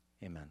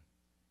 Amen.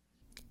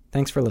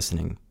 Thanks for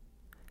listening.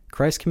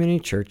 Christ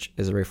Community Church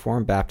is a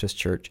Reformed Baptist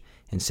church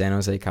in San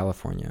Jose,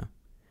 California.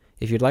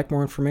 If you'd like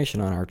more information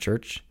on our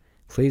church,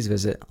 please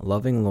visit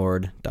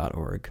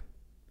lovinglord.org.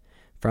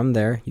 From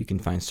there, you can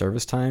find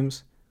service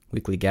times,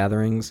 weekly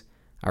gatherings,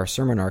 our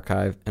sermon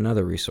archive, and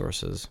other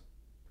resources.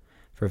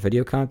 For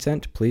video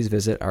content, please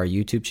visit our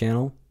YouTube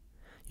channel.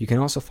 You can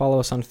also follow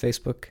us on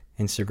Facebook,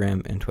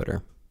 Instagram, and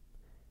Twitter.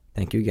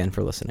 Thank you again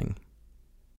for listening.